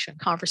interaction,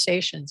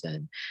 conversations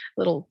and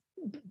little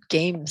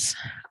games.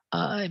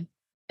 And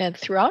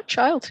throughout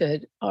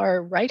childhood,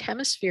 our right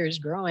hemisphere is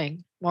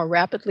growing more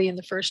rapidly in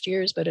the first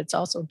years, but it's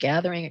also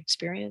gathering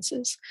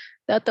experiences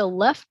that the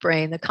left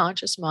brain, the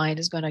conscious mind,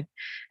 is going to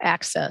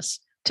access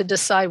to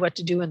decide what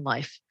to do in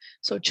life.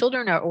 So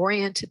children are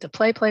oriented to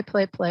play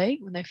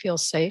when they feel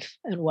safe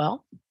and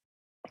well,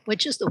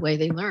 which is the way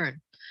they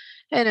learn.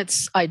 And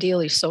it's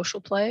ideally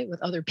social play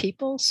with other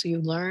people. So you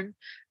learn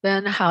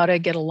then how to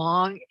get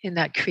along in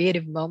that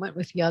creative moment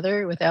with the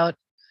other without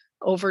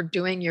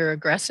overdoing your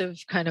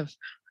aggressive kind of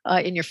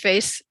in your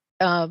face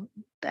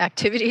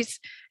activities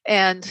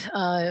and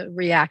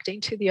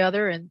reacting to the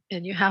other. And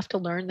you have to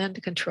learn then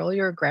to control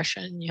your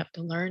aggression. You have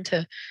to learn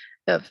to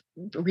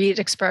read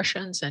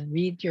expressions and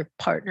read your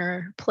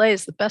partner. Play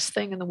is the best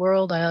thing in the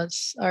world. I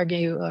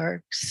argue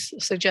or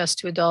suggest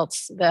to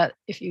adults that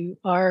if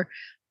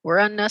we're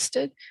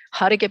unnested,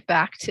 how to get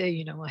back to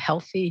a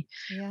healthy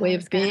way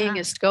of being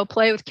is to go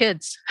play with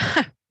kids,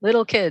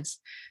 little kids.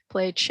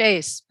 Play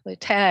chase, play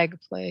tag,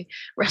 play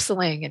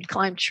wrestling, and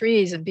climb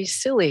trees and be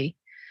silly.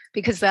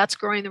 because that's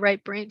growing the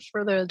right brain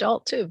for the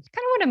adult too. Kind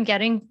of what I'm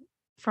getting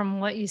from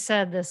what you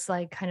said, this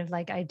like kind of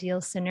like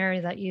ideal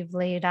scenario that you've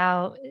laid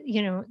out,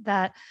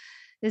 that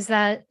is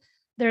that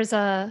there's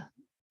the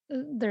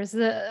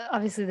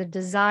obviously the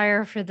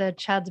desire for the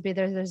child to be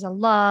there. There's a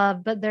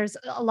love, but there's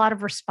a lot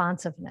of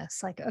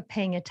responsiveness, like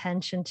paying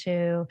attention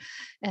to,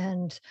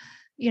 and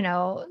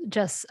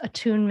just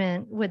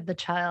attunement with the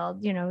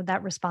child,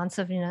 that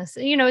responsiveness.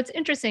 It's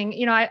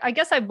interesting. I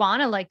guess I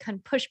want to like kind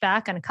of push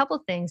back on a couple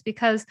of things,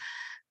 because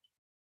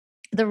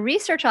the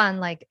research on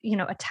like,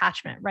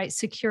 attachment, right?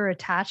 Secure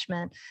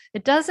attachment,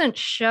 it doesn't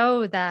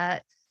show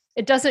that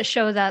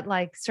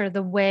like sort of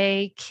the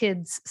way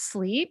kids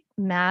sleep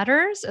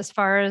matters as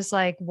far as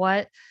like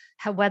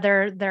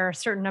whether there are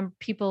certain number of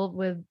people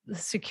with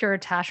secure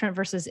attachment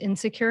versus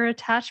insecure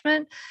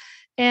attachment,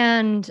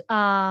 and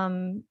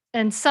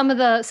some of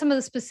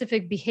the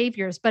specific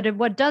behaviors. But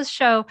what does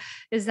show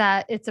is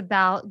that it's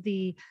about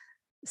the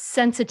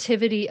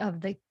sensitivity of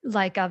the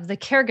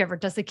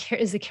caregiver.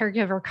 Is the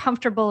caregiver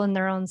comfortable in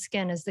their own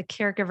skin? Is the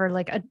caregiver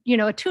like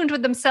attuned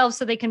with themselves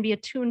so they can be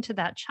attuned to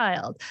that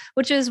child,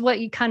 which is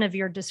what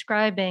you're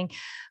describing,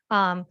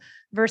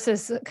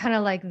 versus kind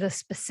of like the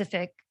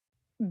specific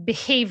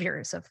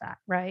behaviors of that,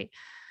 right?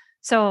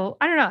 So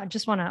I don't know. I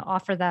just want to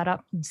offer that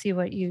up and see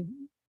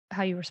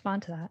how you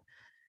respond to that.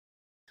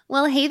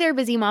 Well, hey there,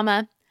 busy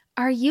mama.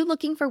 Are you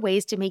looking for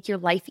ways to make your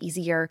life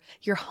easier,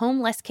 your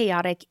home less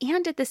chaotic,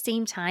 and at the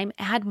same time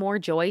add more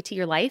joy to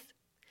your life?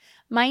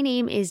 My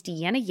name is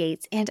Deanna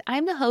Yates, and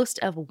I'm the host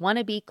of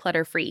Wanna Be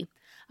Clutter-Free,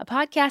 a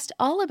podcast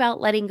all about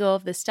letting go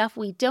of the stuff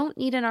we don't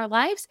need in our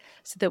lives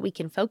so that we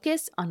can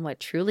focus on what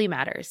truly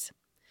matters.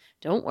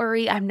 Don't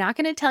worry, I'm not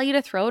going to tell you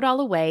to throw it all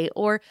away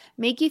or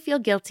make you feel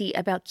guilty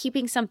about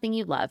keeping something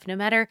you love, no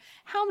matter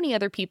how many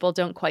other people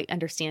don't quite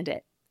understand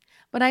it.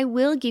 But I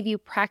will give you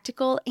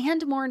practical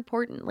and, more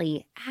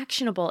importantly,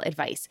 actionable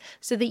advice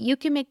so that you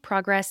can make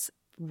progress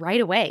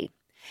right away.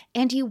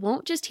 And you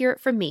won't just hear it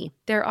from me.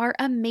 There are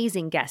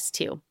amazing guests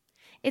too.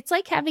 It's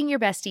like having your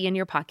bestie in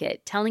your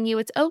pocket telling you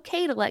it's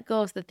okay to let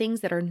go of the things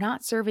that are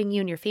not serving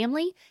you and your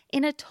family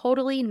in a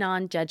totally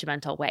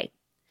non-judgmental way.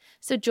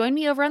 So join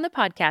me over on the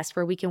podcast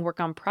where we can work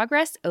on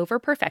progress over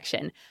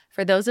perfection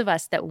for those of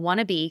us that want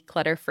to be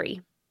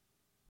clutter-free.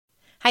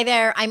 Hi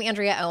there, I'm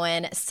Andrea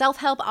Owen,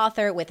 self-help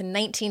author with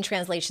 19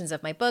 translations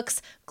of my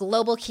books,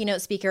 global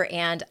keynote speaker,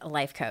 and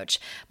life coach.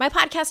 My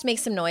podcast, Make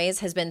Some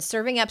Noise, has been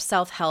serving up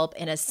self-help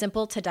in a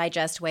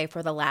simple-to-digest way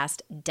for the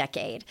last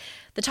decade.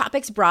 The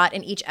topics brought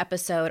in each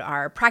episode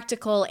are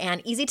practical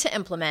and easy to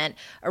implement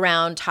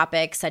around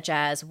topics such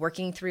as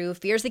working through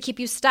fears that keep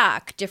you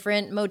stuck,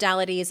 different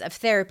modalities of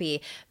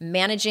therapy,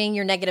 managing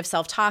your negative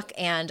self-talk,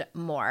 and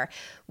more.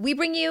 We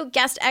bring you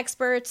guest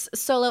experts,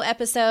 solo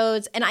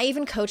episodes, and I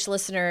even coach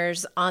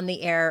listeners on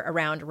the air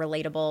around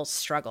relatable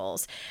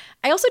struggles.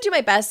 I also do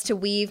my best to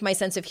weave my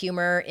sense of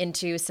humor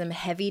into some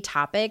heavy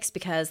topics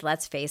because,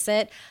 let's face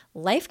it,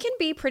 life can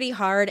be pretty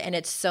hard, and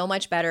it's so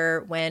much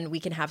better when we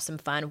can have some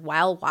fun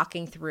while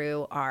walking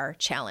through our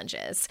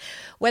challenges.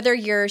 Whether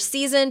you're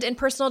seasoned in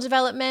personal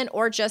development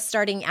or just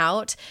starting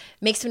out,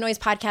 Make Some Noise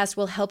podcast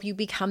will help you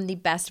become the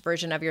best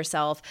version of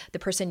yourself, the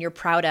person you're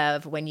proud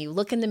of when you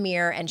look in the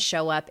mirror and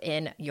show up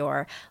in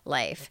your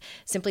life.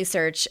 Simply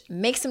search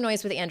Make Some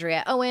Noise with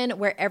Andrea Owen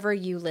wherever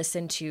you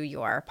listen to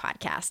your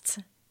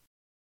podcasts.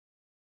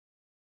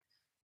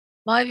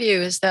 My view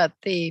is that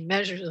the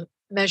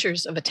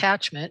measures of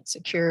attachment,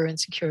 secure,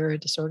 insecure,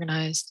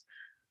 disorganized,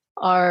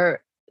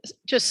 are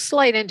just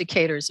slight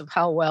indicators of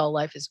how well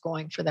life is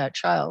going for that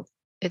child.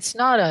 It's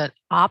not an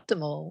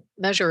optimal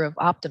measure of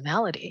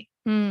optimality.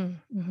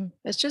 Mm-hmm.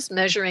 It's just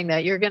measuring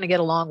that you're going to get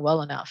along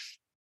well enough,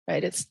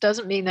 right? It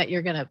doesn't mean that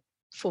you're going to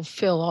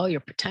fulfill all your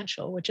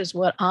potential, which is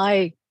what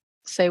I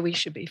say we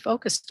should be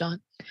focused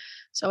on.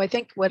 So I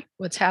think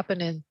what's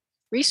happened in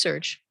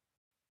research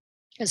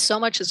is so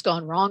much has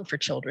gone wrong for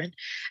children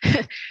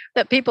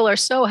that people are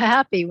so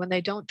happy when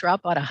they don't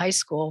drop out of high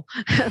school.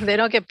 They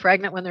don't get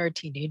pregnant when they're a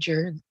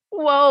teenager.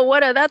 Whoa,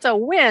 that's a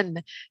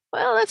win.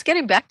 Well, that's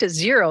getting back to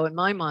zero in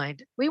my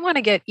mind. We want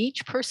to get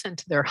each person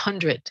to their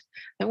 100.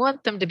 I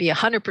want them to be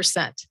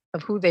 100%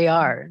 of who they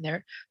are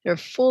and their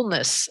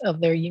fullness of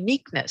their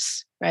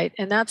uniqueness, right?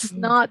 And that's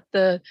not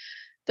the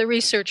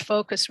research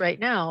focus right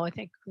now. I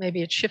think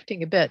maybe it's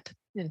shifting a bit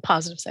in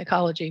positive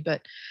psychology,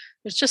 but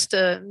there's just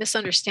a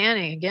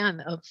misunderstanding, again,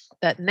 of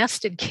that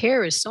nested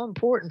care is so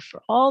important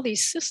for all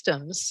these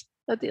systems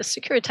that the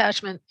secure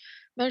attachment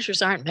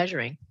measures aren't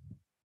measuring.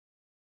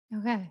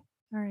 Okay.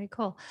 All right,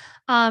 cool.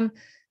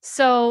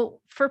 So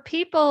for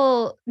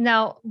people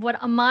now,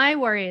 what my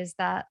worry is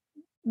that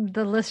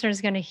the listener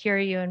is going to hear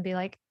you and be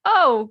like,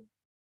 oh,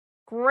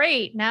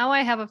 great. Now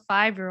I have a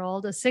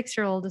 5-year-old, a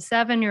 6-year-old, a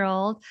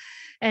 7-year-old.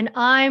 And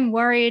I'm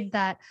worried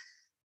that,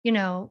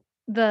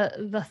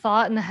 the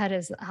thought in the head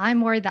is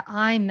I'm worried that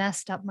I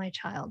messed up my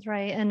child.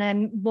 Right. And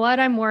then what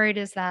I'm worried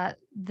is that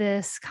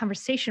this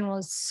conversation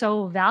was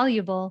so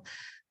valuable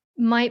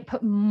might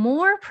put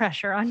more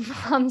pressure on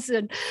moms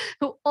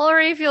who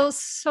already feel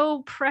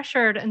so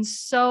pressured and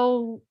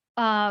so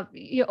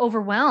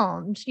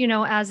overwhelmed,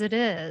 as it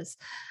is.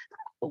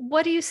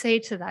 What do you say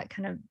to that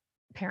kind of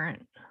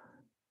parent?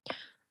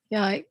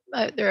 Yeah,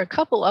 there are a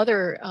couple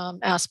other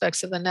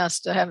aspects of the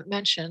nest I haven't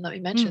mentioned. Let me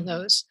mention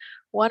those.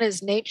 One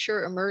is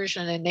nature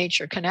immersion and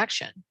nature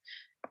connection.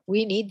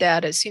 We need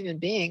that as human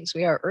beings.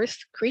 We are earth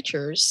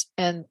creatures,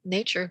 and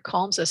nature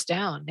calms us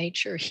down.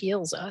 Nature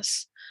heals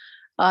us.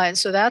 And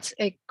so that's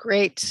a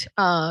great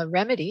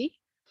remedy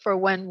for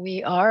when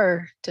we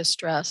are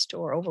distressed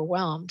or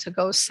overwhelmed, to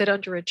go sit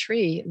under a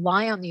tree,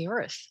 lie on the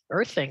earth,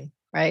 earthing,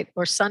 right?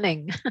 Or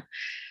sunning.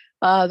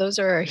 Those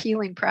are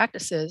healing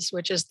practices,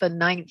 which is the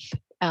ninth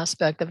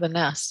aspect of the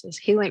nest, is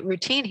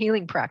routine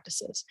healing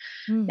practices.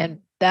 And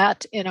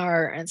that in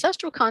our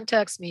ancestral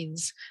context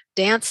means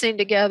dancing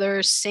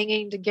together,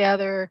 singing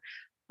together,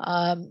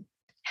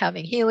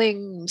 having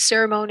healing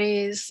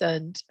ceremonies,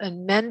 and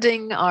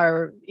mending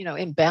our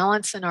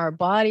imbalance in our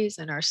bodies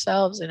and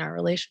ourselves and our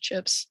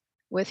relationships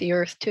with the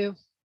earth too.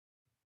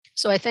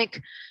 So I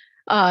think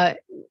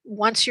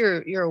once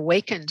you're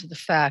awakened to the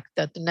fact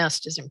that the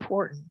nest is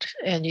important,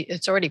 and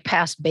it's already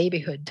past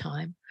babyhood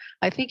time,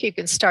 I think you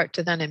can start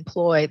to then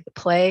employ the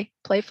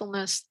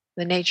playfulness,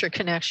 the nature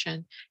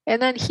connection, and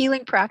then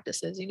healing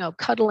practices,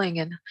 cuddling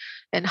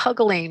and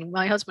huggling.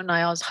 My husband and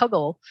I always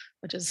huggle,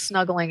 which is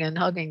snuggling and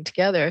hugging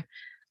together.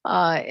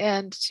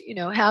 And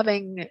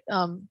having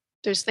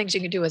there's things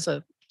you can do as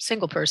a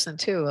single person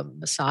too,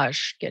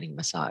 getting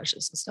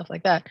massages and stuff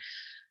like that.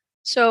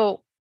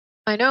 So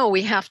I know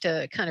we have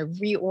to kind of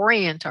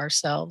reorient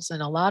ourselves,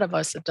 and a lot of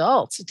us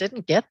adults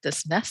didn't get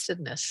this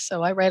nestedness.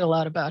 So I write a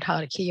lot about how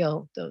to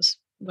heal those,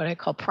 what I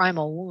call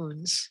primal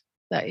wounds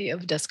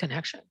of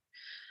disconnection.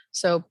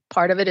 So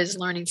part of it is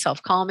learning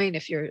self-calming.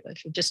 If you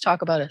just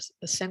talk about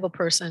a single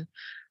person,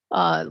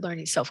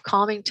 learning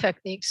self-calming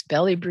techniques,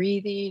 belly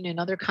breathing, and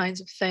other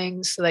kinds of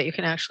things, so that you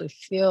can actually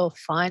feel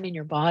fine in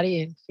your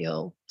body and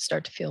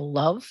start to feel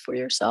love for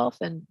yourself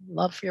and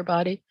love for your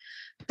body.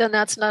 But then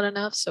that's not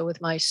enough. So with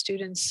my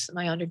students,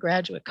 my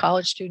undergraduate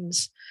college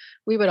students,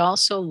 we would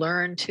also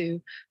learn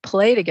to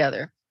play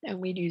together. And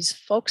we'd use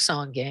folk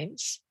song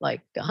games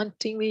like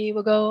hunting we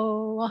will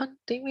go,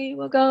 hunting we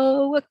will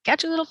go, we'll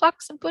catch a little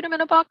fox and put him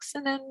in a box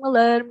and then we'll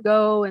let him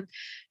go. And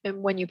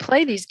when you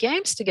play these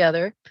games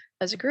together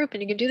as a group,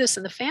 and you can do this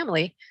in the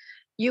family,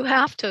 you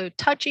have to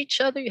touch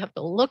each other, you have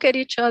to look at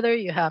each other,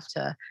 you have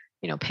to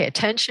pay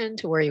attention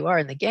to where you are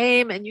in the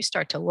game, and you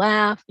start to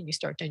laugh and you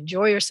start to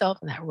enjoy yourself,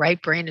 and that right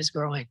brain is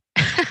growing.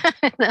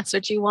 That's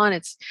what you want.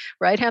 It's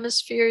right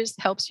hemispheres,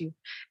 helps you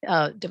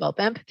develop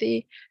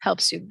empathy,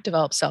 helps you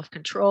develop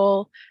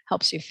self-control,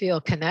 helps you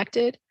feel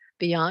connected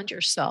beyond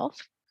yourself.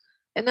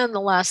 And then the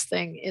last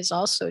thing is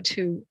also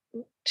to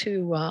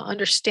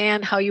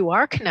understand how you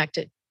are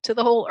connected to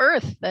the whole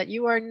earth, that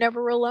you are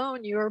never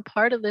alone. You are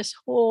part of this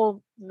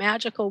whole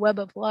magical web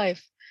of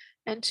life,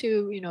 and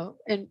to,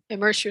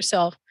 immerse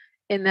yourself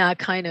in that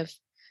kind of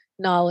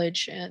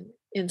knowledge and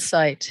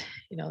insight.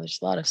 There's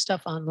a lot of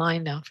stuff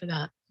online now for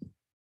that.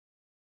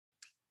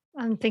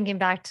 I'm thinking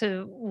back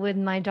to with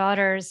my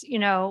daughters,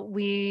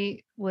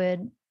 we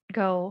would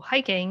go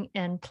hiking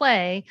and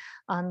play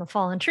on the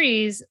fallen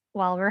trees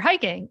while we're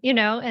hiking,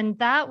 and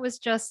that was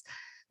just,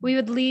 we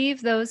would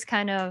leave those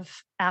kind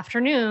of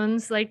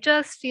afternoons, like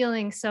just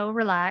feeling so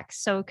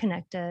relaxed, so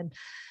connected.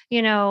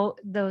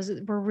 Those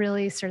were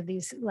really sort of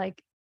these,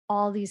 like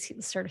all these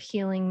sort of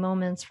healing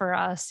moments for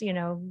us,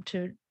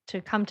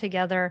 to come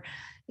together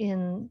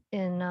in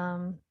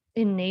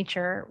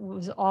nature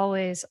was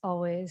always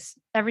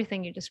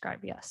everything you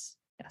described. Yes.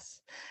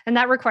 And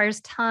that requires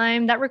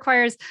time. That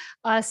requires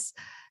us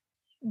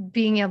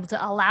being able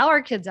to allow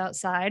our kids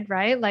outside,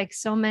 right? Like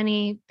so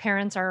many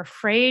parents are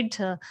afraid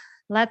to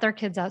let their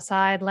kids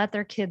outside, let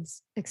their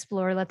kids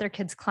explore, let their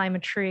kids climb a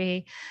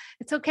tree.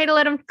 It's okay to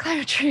let them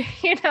climb a tree.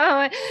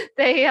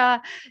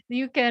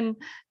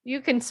 You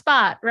can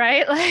spot,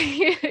 right?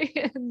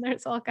 Like and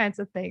there's all kinds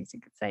of things you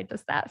could say.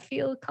 Does that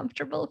feel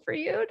comfortable for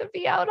you to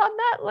be out on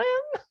that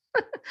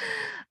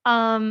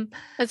limb?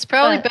 It's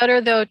probably better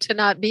though to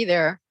not be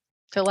there,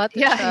 to let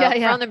the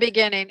child from the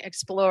beginning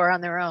explore on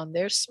their own.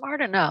 They're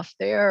smart enough.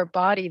 They are a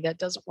body that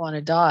doesn't want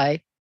to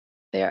die.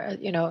 They're,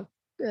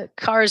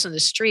 cars in the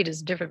street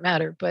is a different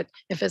matter, but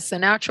if it's the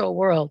natural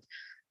world,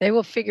 they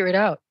will figure it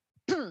out.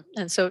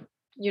 And so,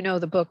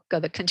 the book,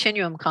 The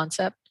Continuum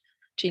Concept,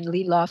 Jean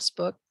Leeloff's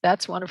book,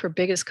 that's one of her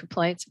biggest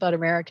complaints about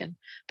American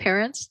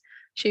parents.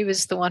 She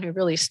was the one who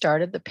really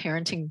started the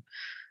parenting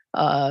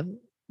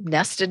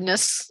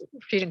nestedness,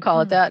 she didn't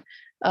call it that,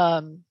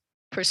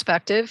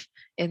 perspective.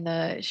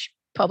 She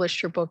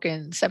published her book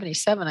in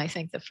 1977, I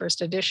think, the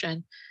first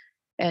edition.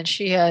 And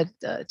she had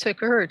took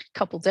her a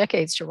couple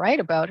decades to write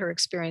about her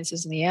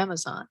experiences in the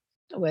Amazon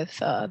with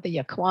the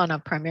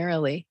Yaquana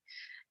primarily,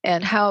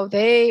 and how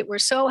they were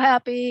so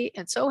happy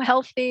and so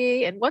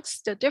healthy. And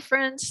what's the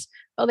difference?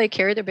 Well, they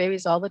carry their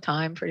babies all the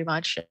time, pretty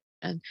much.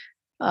 And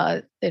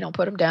they don't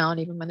put them down,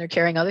 even when they're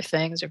carrying other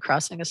things or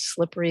crossing a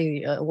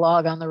slippery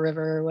log on the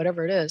river or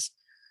whatever it is.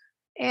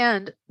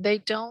 And they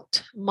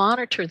don't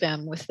monitor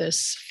them with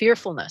this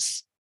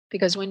fearfulness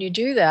Because when you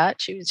do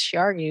that, she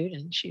argued,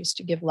 and she used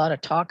to give a lot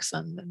of talks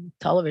on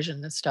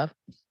television and stuff,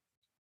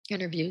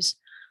 interviews.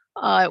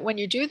 When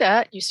you do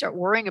that, you start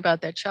worrying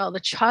about that child. The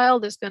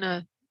child is going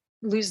to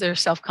lose their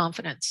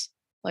self-confidence.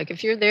 Like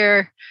if you're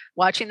there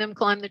watching them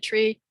climb the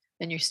tree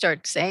and you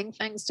start saying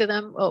things to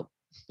them, well,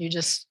 you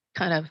just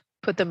kind of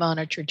put them on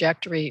a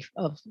trajectory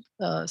of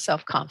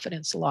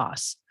self-confidence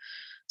loss.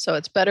 So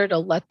it's better to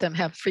let them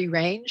have free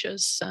range,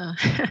 as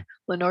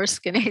Lenore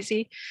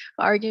Skenazy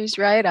argues,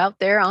 right, out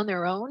there on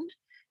their own.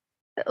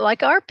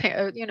 Like our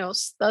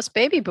parents, us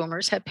baby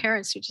boomers had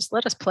parents who just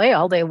let us play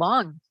all day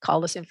long,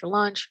 called us in for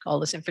lunch,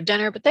 called us in for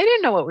dinner, but they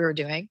didn't know what we were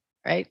doing,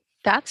 right?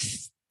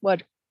 That's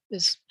what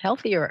is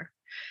healthier,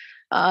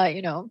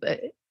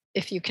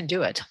 if you can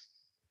do it.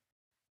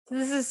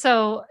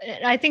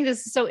 I think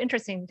this is so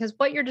interesting because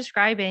what you're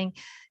describing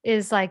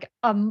is like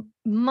a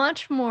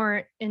much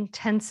more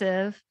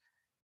intensive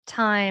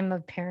time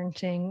of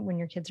parenting when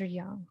your kids are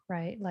young,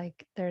 right?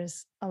 Like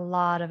there's a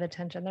lot of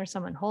attention. There's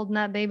someone holding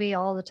that baby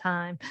all the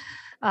time.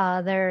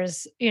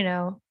 There's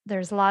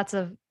lots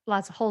of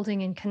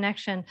holding and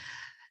connection,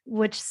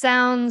 which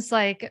sounds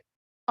like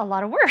a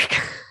lot of work.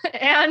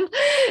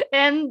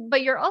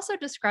 But you're also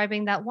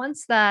describing that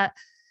once that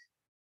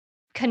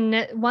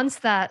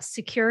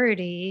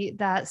security,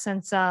 that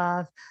sense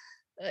of,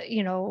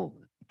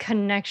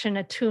 connection,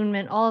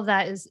 attunement, all of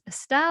that is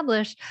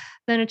established,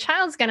 then a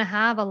child's going to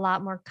have a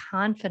lot more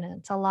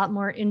confidence, a lot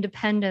more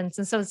independence.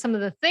 And so some of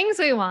the things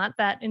we want,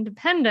 that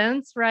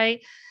independence,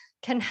 right,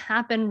 can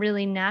happen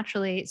really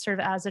naturally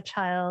sort of as a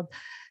child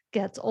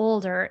gets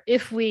older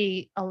if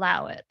we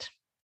allow it.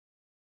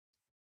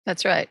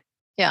 That's right.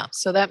 Yeah.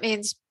 So that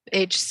means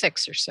age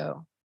 6 or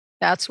so.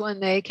 That's when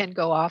they can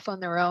go off on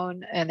their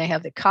own and they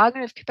have the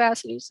cognitive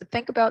capacities to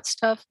think about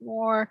stuff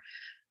more.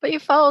 But you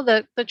follow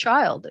the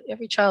child.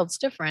 Every child's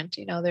different.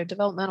 Their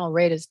developmental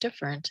rate is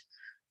different.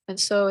 And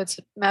so it's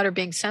a matter of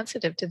being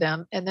sensitive to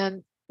them. And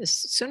then as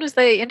soon as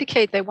they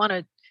indicate they want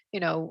to,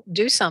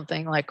 do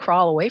something like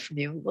crawl away from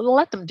you, well,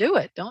 let them do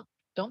it. Don't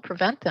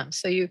prevent them.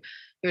 So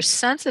you're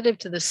sensitive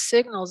to the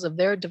signals of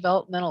their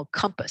developmental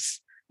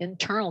compass,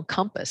 internal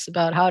compass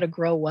about how to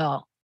grow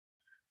well.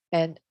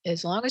 And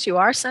as long as you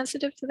are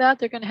sensitive to that,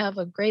 they're going to have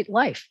a great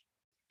life.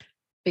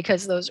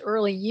 Because those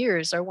early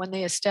years are when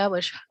they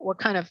establish what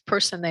kind of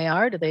person they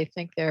are. Do they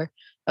think they're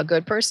a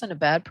good person, a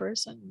bad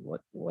person?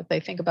 What they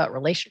think about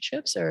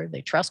relationships? Are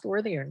they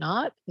trustworthy or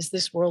not? Is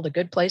this world a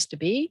good place to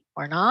be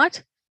or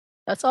not?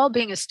 That's all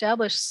being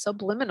established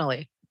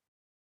subliminally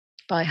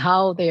by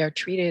how they are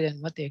treated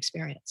and what they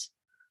experience.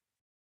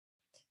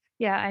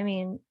 Yeah, I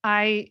mean,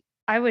 I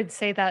would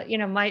say that,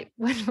 when my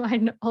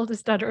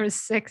oldest daughter was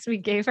 6, we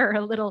gave her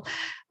a little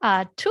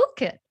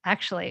toolkit,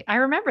 actually. I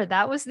remember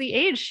that was the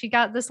age she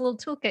got this little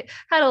toolkit.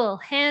 Had a little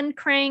hand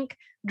crank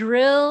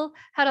drill,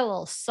 had a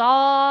little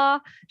saw.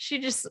 She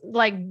just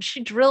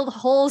she drilled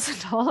holes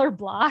into all her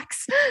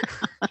blocks.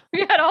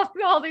 We had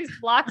all these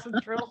blocks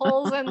with drill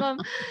holes in them.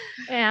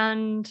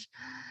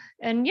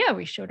 And yeah,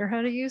 we showed her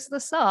how to use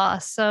the saw.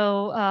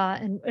 So,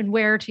 and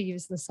where to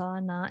use the saw,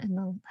 not in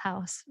the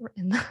house or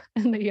in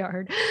the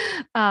yard.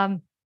 But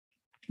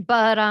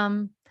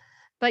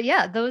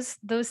yeah,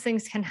 those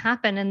things can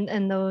happen.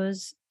 And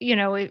those,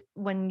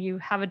 when you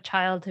have a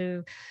child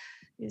who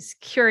is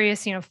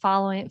curious,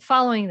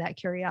 following that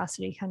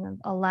curiosity, kind of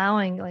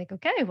allowing like,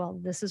 okay, well,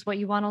 this is what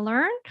you want to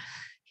learn.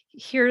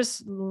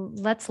 Let's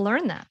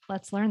learn that.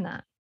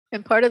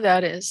 And part of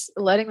that is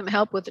letting them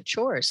help with the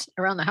chores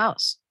around the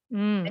house.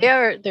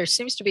 There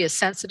seems to be a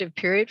sensitive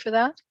period for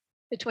that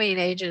between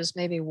ages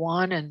maybe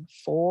 1 and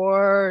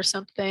 4 or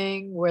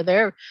something, where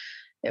they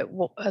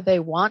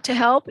want to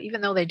help,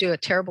 even though they do a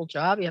terrible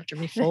job. You have to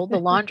refold the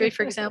laundry,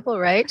 for example,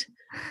 right?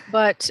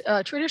 But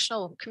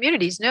traditional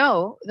communities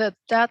know that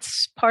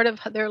that's part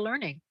of their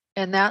learning,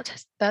 and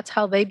that's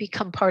how they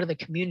become part of the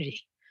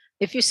community.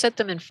 If you set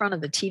them in front of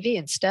the TV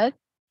instead,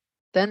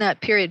 then that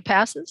period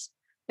passes.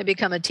 They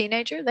become a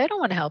teenager. They don't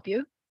want to help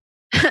you.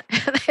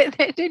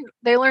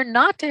 They learn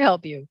not to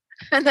help you.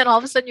 And then all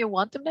of a sudden you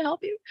want them to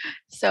help you.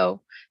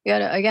 So you got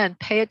to, again,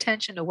 pay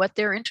attention to what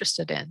they're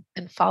interested in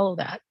and follow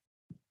that.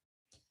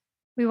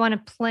 We want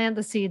to plant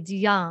the seeds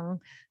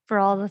young for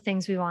all the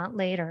things we want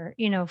later.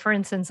 For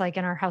instance, like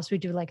in our house, we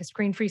do like a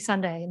screen-free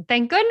Sunday. And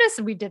thank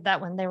goodness we did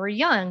that when they were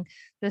young,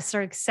 this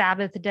sort of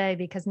Sabbath day,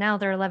 because now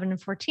they're 11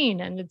 and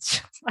 14. And it's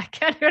just, I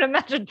can't even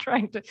imagine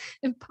trying to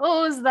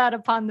impose that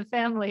upon the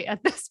family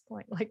at this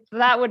point. Like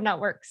that would not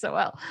work so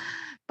well.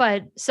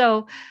 But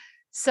so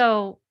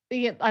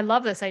yeah, I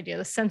love this idea,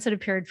 the sensitive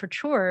period for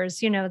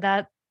chores,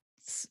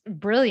 that's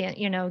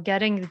brilliant,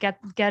 getting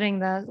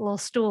the little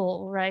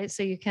stool, right?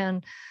 So you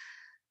can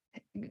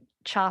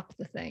chop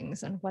the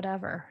things and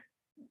whatever.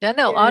 Then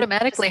they'll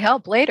automatically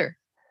help later.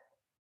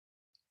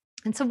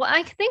 And so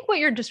I think what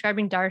you're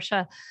describing,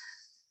 Darcia,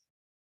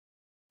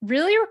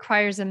 really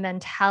requires a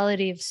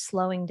mentality of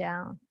slowing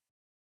down,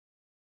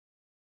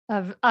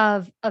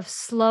 of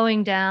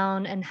slowing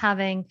down and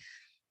having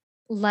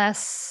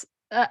less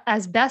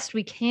as best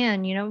we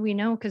can. We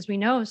know because we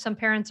know some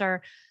parents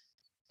are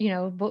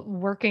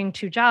working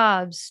two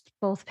jobs,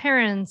 both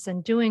parents,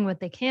 and doing what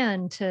they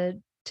can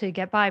to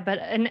get by, but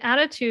an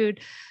attitude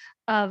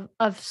of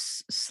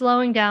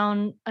slowing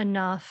down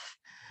enough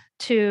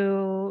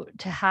to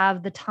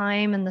have the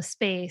time and the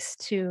space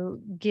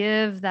to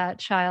give that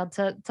child,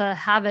 to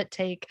have it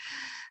take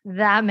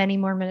that many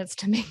more minutes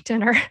to make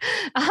dinner,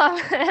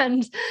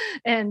 and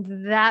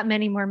that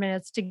many more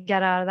minutes to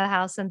get out of the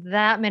house, and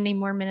that many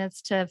more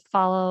minutes to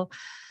follow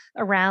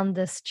around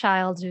this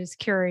child who's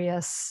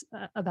curious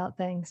about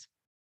things.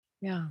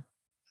 Yeah.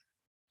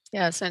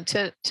 Yes. And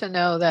to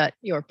know that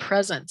your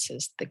presence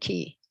is the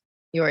key,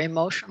 your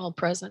emotional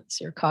presence,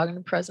 your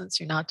cognitive presence,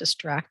 you're not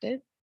distracted.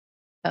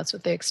 That's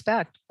what they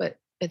expect. But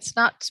it's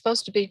not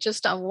supposed to be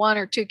just on one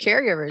or two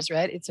caregivers,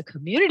 right? It's a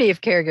community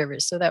of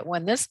caregivers, so that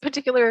when this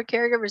particular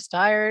caregiver is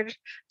tired,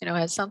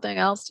 has something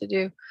else to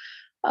do,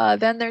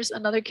 then there's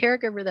another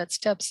caregiver that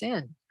steps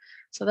in.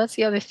 So that's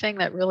the other thing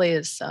that really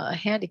is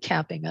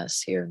handicapping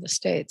us here in the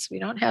States. We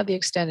don't have the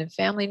extended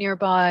family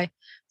nearby.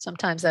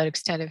 Sometimes that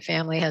extended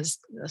family has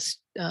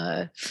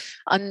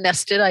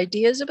unnested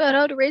ideas about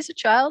how to raise a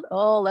child.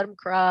 Oh, let them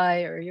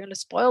cry, or you're going to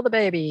spoil the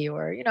baby,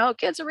 or,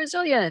 kids are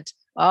resilient.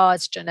 Oh,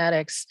 it's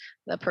genetics,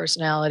 the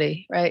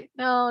personality, right?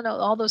 No,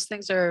 all those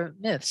things are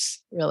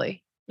myths,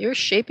 really. You're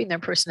shaping their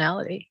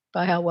personality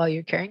by how well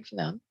you're caring for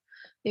them.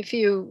 If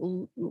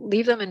you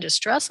leave them in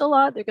distress a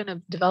lot, they're going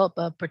to develop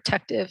a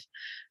protective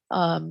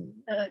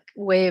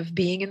way of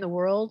being in the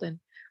world. And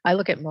I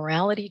look at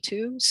morality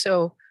too.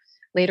 So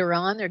later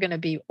on, they're going to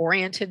be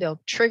oriented.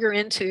 They'll trigger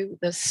into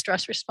the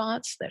stress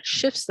response that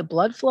shifts the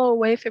blood flow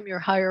away from your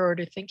higher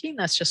order thinking.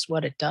 That's just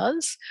what it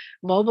does.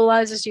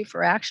 Mobilizes you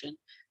for action.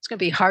 It's going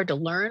to be hard to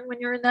learn when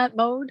you're in that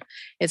mode.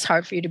 It's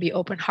hard for you to be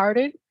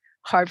open-hearted,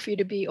 hard for you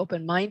to be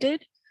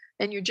open-minded.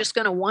 And you're just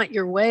going to want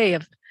your way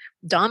of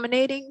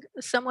dominating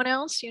someone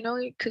else,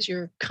 because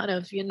you're kind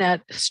of in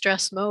that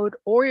stress mode,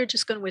 or you're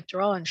just going to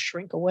withdraw and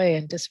shrink away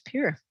and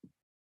disappear.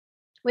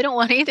 We don't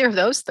want either of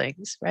those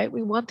things, right?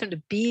 We want them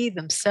to be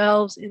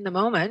themselves in the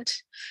moment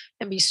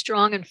and be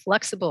strong and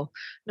flexible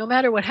no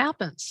matter what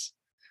happens.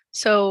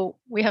 So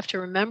we have to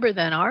remember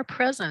then our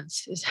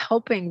presence is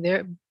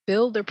helping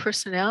build their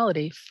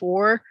personality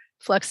for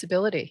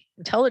flexibility.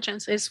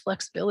 Intelligence is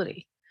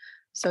flexibility.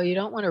 So you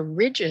don't want a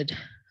rigid,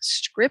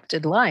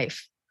 scripted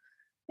life.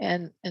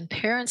 And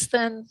parents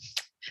then,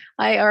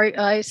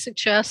 I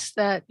suggest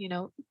that,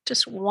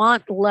 just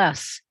want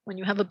less. When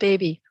you have a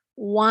baby,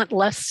 want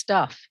less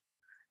stuff.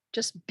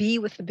 Just be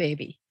with the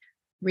baby,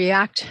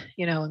 react,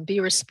 and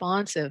be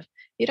responsive.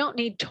 You don't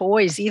need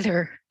toys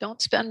either.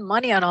 Don't spend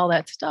money on all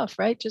that stuff,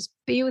 right? Just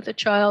be with the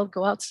child,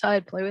 go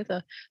outside, play with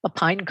a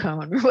pine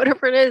cone or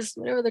whatever it is,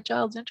 whatever the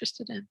child's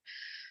interested in.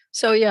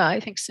 So yeah, I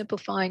think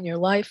simplifying your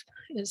life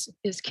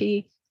is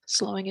key,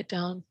 slowing it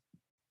down.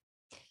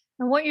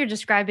 And what you're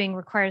describing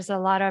requires a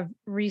lot of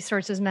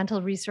resources,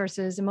 mental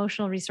resources,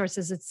 emotional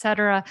resources, et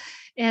cetera.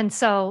 And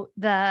so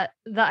the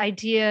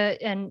idea,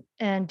 and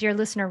dear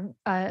listener,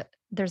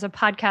 there's a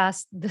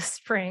podcast this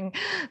spring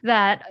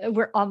that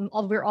we're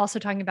also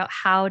talking about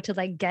how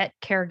to get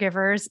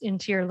caregivers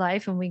into your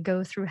life, and we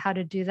go through how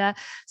to do that.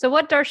 So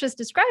what Darcia's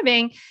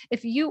describing,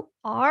 if you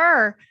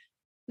are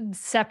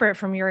separate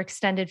from your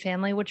extended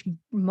family, which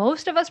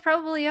most of us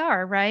probably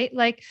are, right?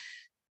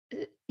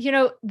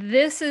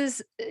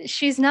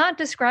 She's not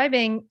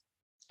describing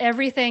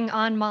everything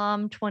on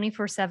mom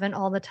 24/7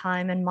 all the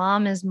time, and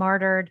mom is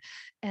martyred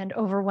and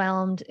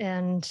overwhelmed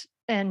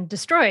and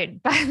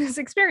destroyed by this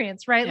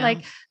experience, right?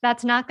 Yeah.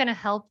 That's not going to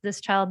help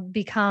this child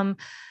become,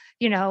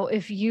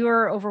 if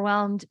you're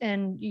overwhelmed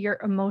and you're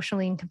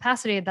emotionally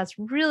incapacitated, that's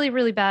really,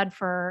 really bad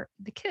for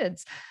the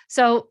kids.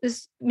 So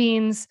this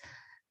means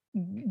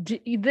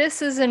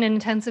this is an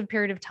intensive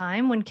period of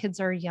time when kids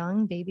are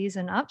young, babies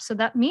and up. So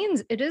that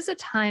means it is a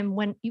time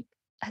when you,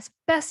 as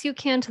best you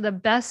can, to the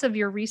best of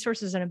your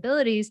resources and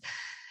abilities,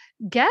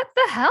 get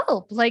the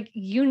help.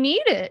 You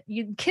need it.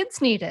 Kids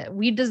need it.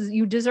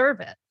 You deserve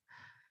it.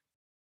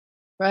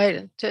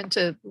 Right. And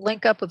to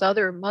link up with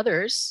other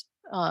mothers,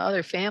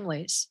 other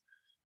families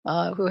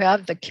who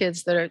have the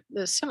kids that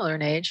are similar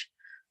in age.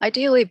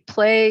 Ideally,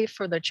 play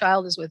for the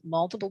child is with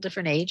multiple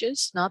different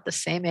ages, not the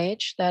same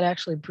age. That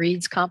actually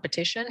breeds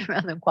competition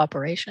rather than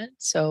cooperation.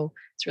 So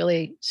it's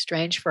really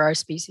strange for our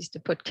species to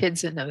put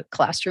kids in a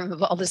classroom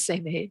of all the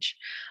same age.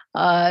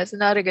 It's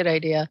not a good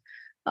idea.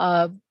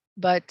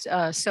 But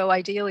so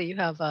ideally you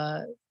have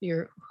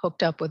you're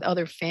hooked up with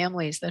other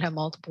families that have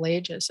multiple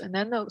ages, and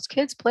then those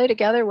kids play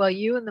together while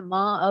you and the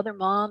other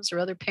moms or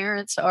other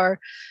parents are,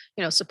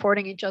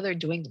 supporting each other,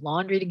 doing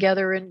laundry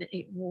together in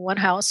one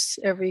house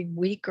every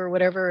week or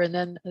whatever, and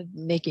then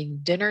making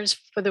dinners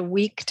for the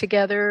week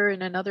together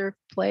in another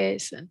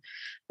place. And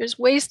there's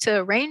ways to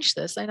arrange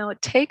this. I know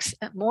it takes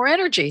more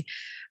energy,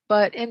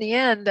 but in the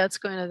end, that's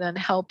going to then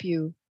help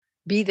you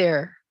be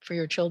there for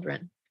your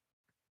children.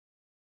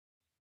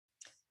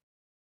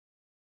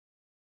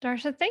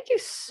 Darcia, thank you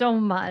so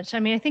much. I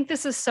mean, I think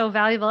this is so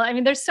valuable. I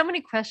mean, there's so many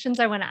questions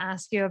I want to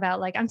ask you about.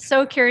 Like, I'm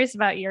so curious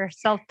about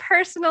yourself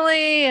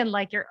personally and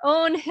like your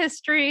own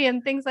history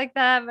and things like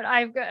that. But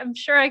I'm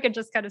sure I could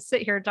just kind of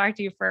sit here and talk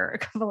to you for a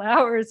couple of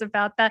hours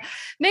about that.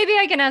 Maybe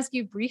I can ask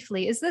you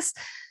briefly, is this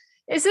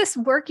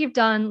work you've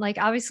done, like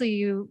obviously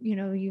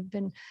you've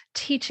been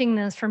teaching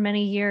this for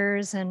many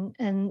years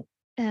and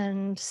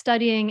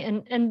studying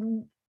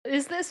and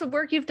is this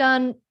work you've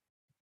done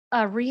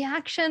a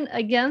reaction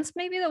against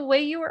maybe the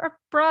way you were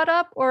brought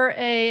up or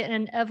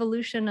an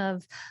evolution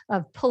of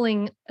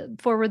pulling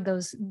forward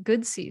those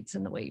good seeds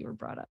in the way you were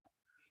brought up?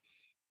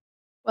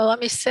 Well, let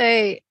me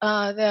say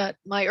that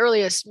my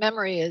earliest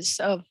memory is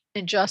of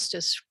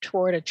injustice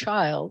toward a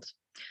child.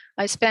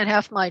 I spent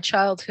half my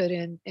childhood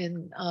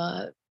in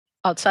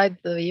outside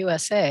the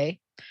USA,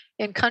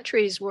 in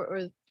countries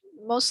where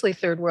mostly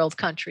third world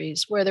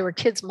countries, where there were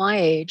kids my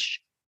age,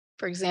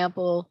 for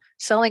example,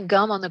 selling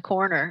gum on the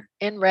corner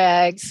in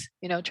rags,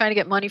 trying to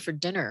get money for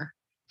dinner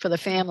for the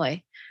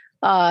family.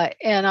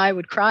 And I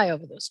would cry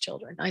over those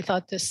children. I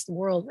thought this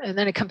world, and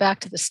then I come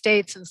back to the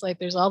States and it's like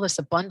there's all this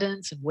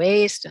abundance and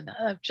waste, and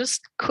I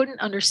just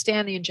couldn't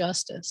understand the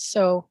injustice.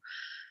 So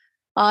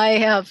I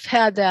have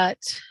had that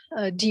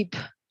deep,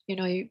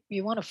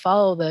 you want to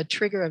follow the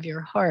trigger of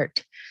your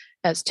heart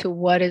as to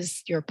what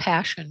is your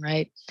passion,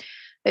 right?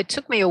 It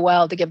took me a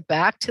while to get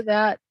back to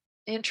that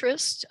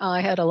interest.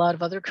 I had a lot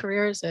of other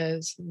careers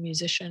as a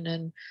musician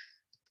and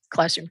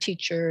classroom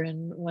teacher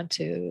and went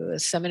to a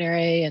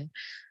seminary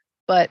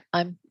but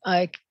I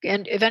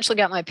eventually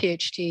got my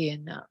PhD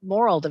in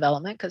moral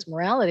development, because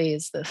morality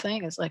is the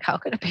thing. It's like, how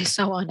could it be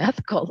so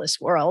unethical, this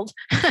world?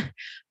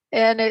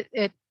 And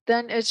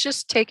then it's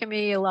just taken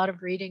me a lot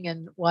of reading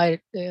and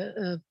wide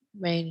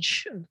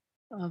range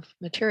of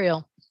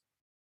material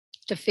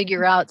to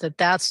figure out that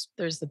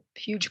there's a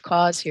huge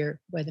cause here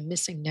by the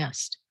missing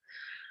nest.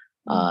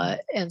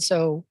 And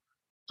so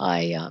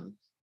I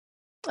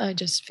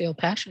just feel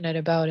passionate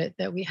about it,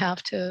 that we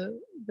have to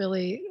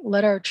really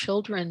let our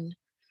children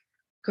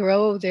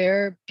grow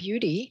their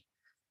beauty,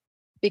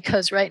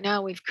 because right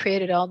now we've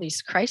created all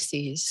these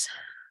crises,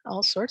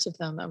 all sorts of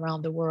them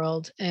around the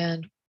world.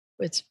 And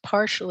it's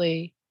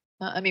partially,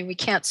 we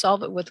can't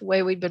solve it with the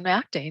way we've been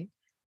acting.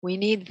 We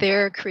need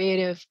their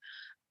creative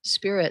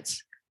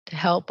spirits to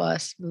help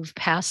us move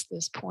past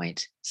this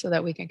point so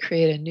that we can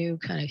create a new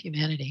kind of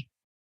humanity.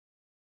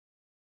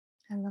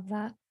 I love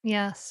that.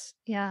 Yes.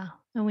 Yeah.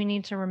 And we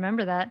need to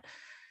remember that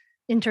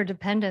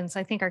interdependence.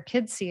 I think our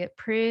kids see it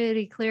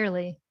pretty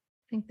clearly.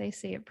 I think they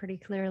see it pretty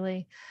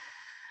clearly.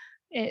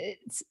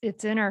 It's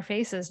in our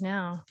faces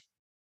now.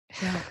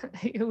 Yeah.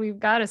 We've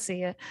got to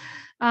see it.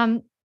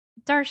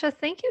 Darcia,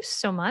 thank you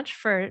so much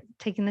for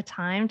taking the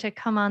time to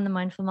come on the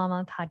Mindful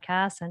Mama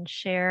podcast and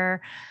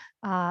share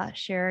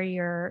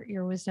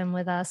your wisdom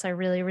with us. I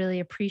really,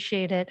 really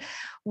appreciate it.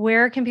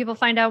 Where can people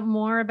find out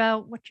more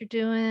about what you're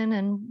doing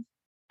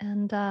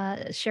and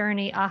share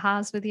any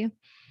ahas with you?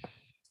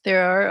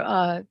 There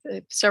are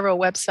several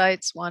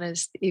websites. One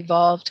is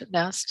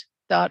evolvednest.org.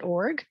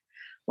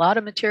 A lot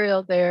of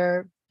material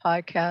there,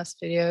 podcasts,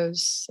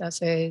 videos,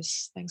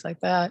 essays, things like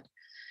that.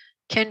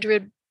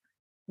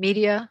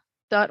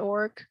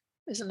 kindredmedia.org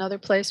is another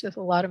place with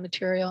a lot of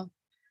material.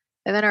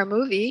 And then our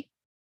movie,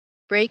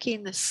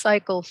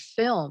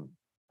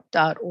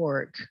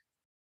 breakingthecyclefilm.org,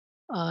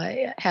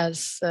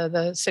 has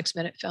the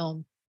 6-minute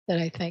film that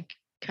I think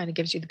kind of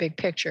gives you the big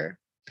picture.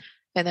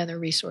 And then the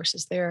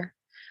resources there.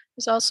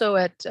 There's also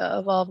at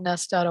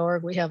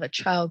evolvednest.org, we have a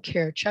child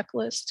care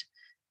checklist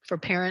for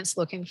parents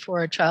looking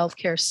for a child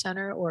care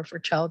center or for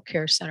child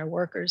care center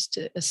workers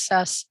to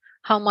assess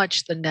how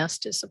much the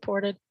nest is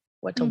supported,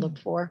 what to look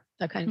for,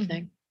 that kind of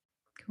thing.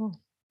 Cool.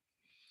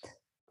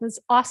 That's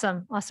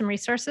awesome. Awesome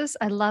resources.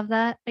 I love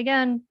that.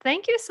 Again,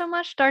 thank you so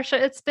much, Darcia.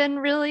 It's been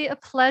really a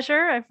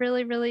pleasure. I've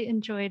really, really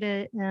enjoyed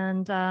it.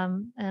 And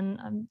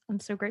I'm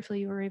so grateful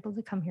you were able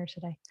to come here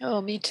today.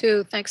 Oh, me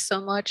too. Thanks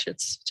so much.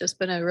 It's just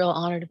been a real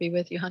honor to be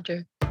with you,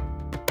 Hunter.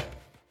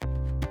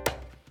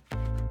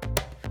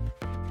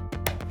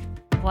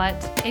 What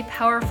a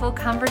powerful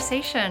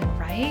conversation,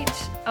 right?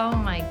 Oh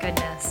my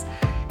goodness.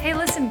 Hey,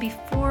 listen,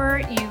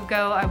 before you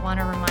go, I want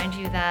to remind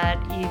you that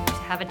you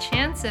have a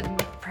chance, and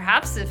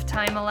perhaps if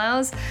time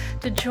allows,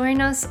 to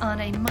join us on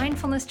a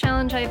mindfulness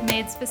challenge I've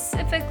made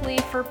specifically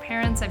for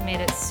parents. I've made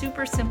it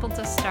super simple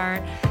to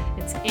start.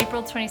 It's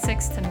April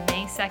 26th to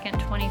May 2nd,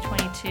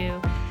 2022,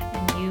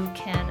 and you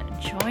can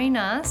join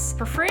us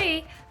for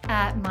free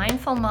at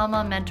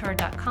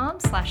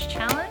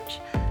mindfulmamamentor.com/challenge.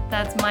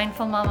 That's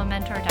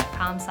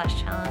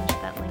mindfulmamamentor.com/challenge.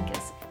 That link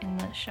is in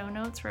the show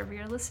notes wherever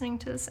you're listening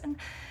to this. And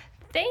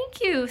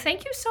thank you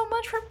so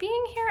much for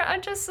being here.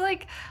 I'm just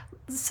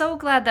so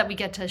glad that we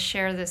get to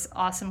share this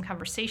awesome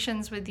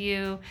conversations with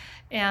you.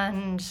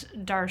 And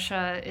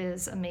Darcia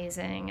is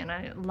amazing, and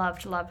I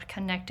loved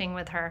connecting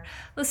with her.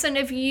 Listen,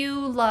 if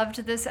you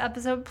loved this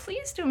episode,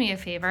 please do me a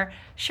favor,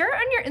 share it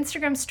on your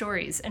Instagram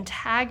stories and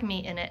tag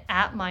me in it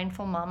at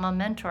Mindful Mama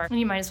Mentor. And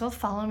you might as well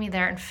follow me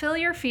there and fill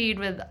your feed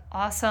with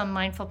awesome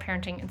mindful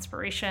parenting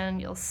inspiration.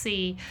 You'll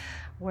see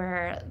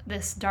where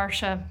this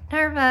Darcia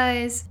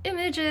Narvaez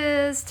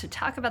images to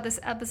talk about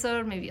this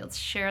episode. Maybe you'll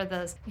share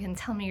those. You can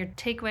tell me your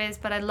takeaways,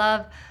 but I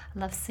love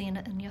seeing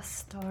it in your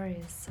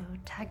stories, so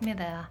tag me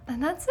there.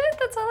 And that's it.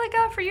 That's all I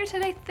got for you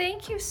today.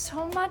 Thank you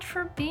so much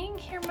for being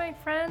here, my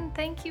friend.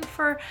 Thank you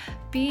for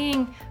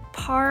being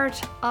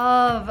part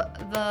of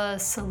the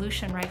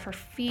solution, right? For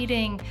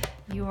feeding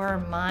your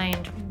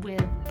mind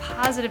with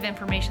positive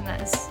information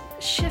that is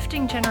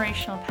shifting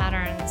generational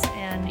patterns,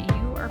 and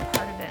you are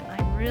part of it.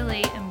 And I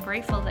really am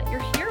grateful that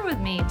you're here with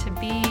me to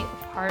be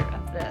a part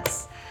of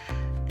this.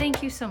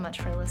 Thank you so much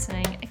for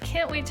listening. I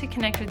can't wait to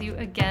connect with you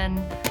again,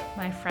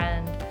 my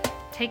friend.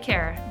 Take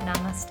care.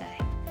 Namaste.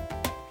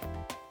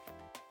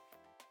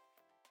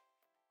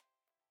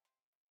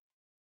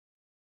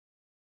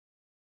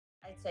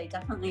 I'd say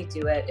definitely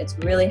do it. It's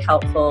really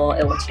helpful.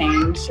 It will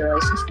change your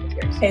relationship with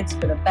your kids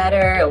for the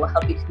better. It will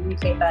help you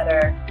communicate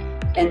better.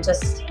 And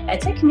just,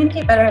 I'd say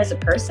communicate better as a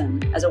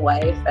person, as a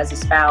wife, as a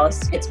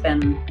spouse. It's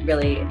been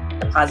really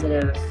a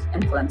positive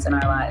influence in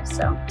our lives.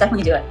 So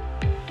definitely do it.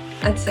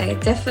 I'd say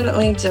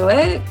definitely do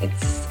it.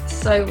 It's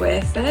so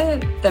worth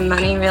it. The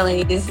money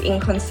really is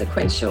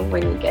inconsequential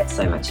when you get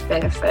so much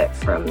benefit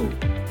from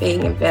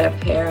being a better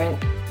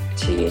parent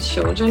to your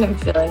children and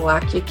feeling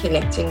like you're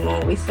connecting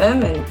more with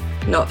them and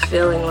not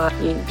feeling like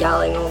you're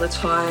yelling all the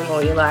time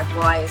or you're like,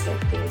 why isn't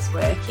things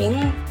working?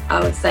 I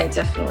would say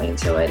definitely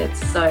do it.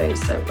 It's so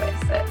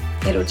worth it.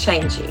 It'll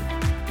change you.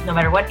 No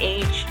matter what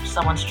age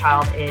someone's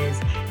child is,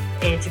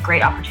 it's a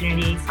great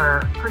opportunity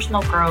for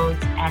personal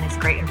growth, and it's a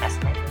great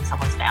investment in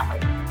someone's family.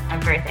 I'm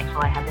very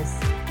thankful I had this.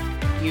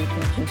 You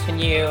can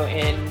continue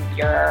in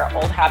your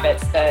old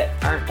habits that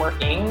aren't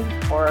working,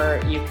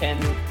 or you can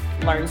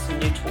learn some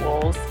new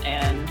tools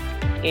and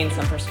gain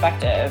some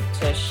perspective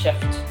to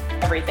shift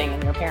everything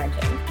in your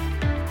parenting.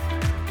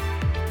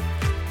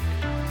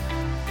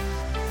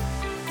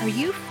 Are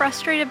you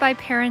frustrated by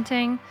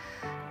parenting?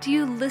 Do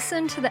you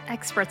listen to the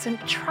experts and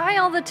try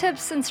all the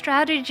tips and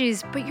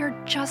strategies, but you're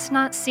just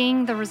not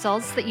seeing the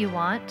results that you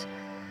want?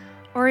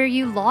 Or are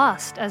you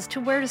lost as to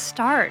where to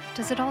start?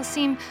 Does it all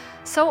seem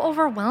so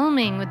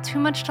overwhelming with too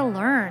much to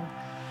learn?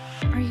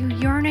 Are you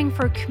yearning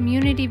for a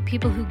community of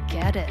people who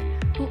get it,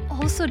 who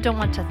also don't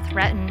want to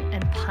threaten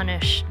and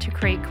punish to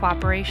create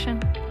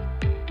cooperation?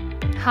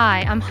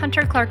 Hi, I'm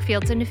Hunter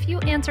Clark-Fields, and if you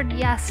answered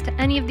yes to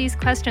any of these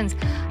questions,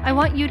 I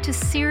want you to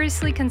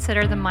seriously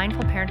consider the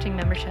Mindful Parenting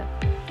membership.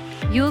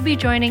 You will be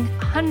joining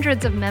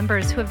hundreds of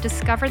members who have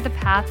discovered the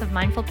path of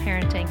mindful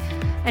parenting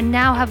and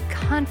now have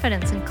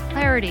confidence and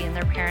clarity in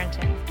their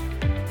parenting.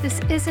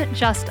 This isn't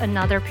just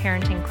another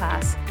parenting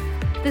class.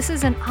 This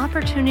is an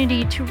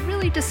opportunity to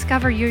really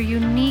discover your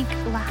unique,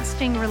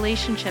 lasting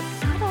relationship,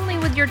 not only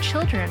with your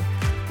children,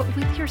 but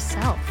with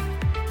yourself.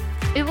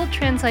 It will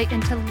translate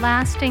into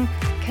lasting,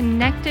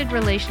 connected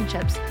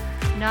relationships,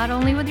 not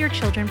only with your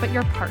children, but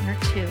your partner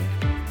too.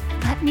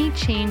 Let me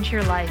change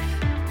your life.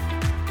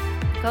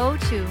 Go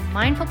to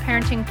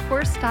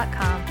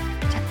mindfulparentingcourse.com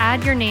to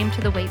add your name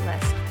to the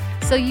waitlist,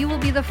 so you will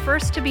be the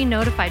first to be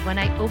notified when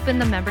I open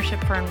the membership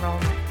for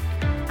enrollment.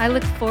 I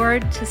look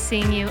forward to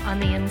seeing you on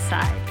the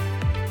inside.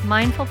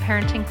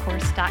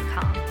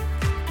 mindfulparentingcourse.com.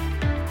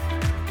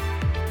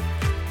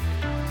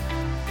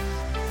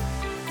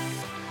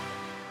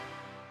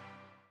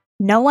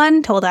 No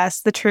one told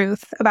us the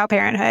truth about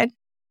parenthood.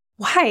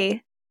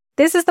 Why?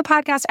 This is the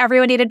podcast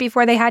everyone needed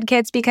before they had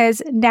kids,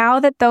 because now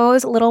that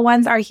those little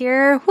ones are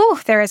here,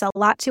 there is a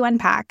lot to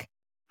unpack.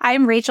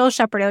 I'm Rachel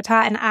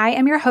Shepardota, and I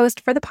am your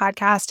host for the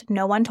podcast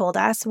No One Told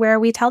Us, where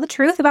we tell the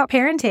truth about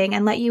parenting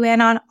and let you in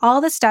on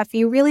all the stuff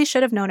you really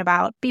should have known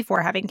about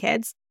before having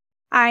kids.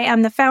 I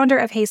am the founder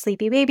of Hey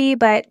Sleepy Baby,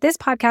 but this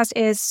podcast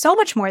is so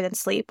much more than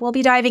sleep. We'll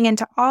be diving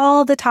into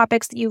all the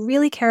topics that you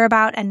really care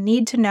about and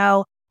need to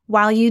know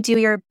while you do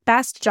your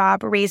best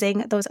job raising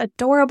those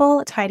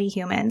adorable, tiny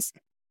humans.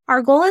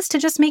 Our goal is to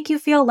just make you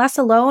feel less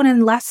alone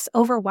and less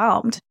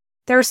overwhelmed.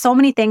 There are so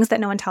many things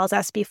that no one tells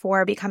us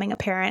before becoming a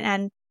parent,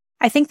 and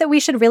I think that we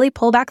should really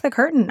pull back the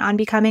curtain on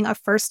becoming a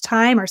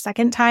first-time or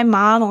second-time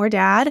mom or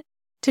dad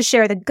to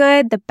share the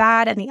good, the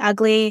bad, and the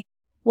ugly.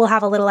 We'll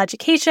have a little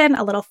education,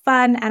 a little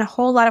fun, and a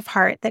whole lot of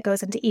heart that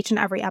goes into each and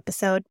every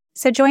episode.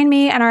 So join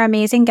me and our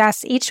amazing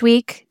guests each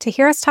week to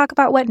hear us talk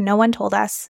about what no one told us.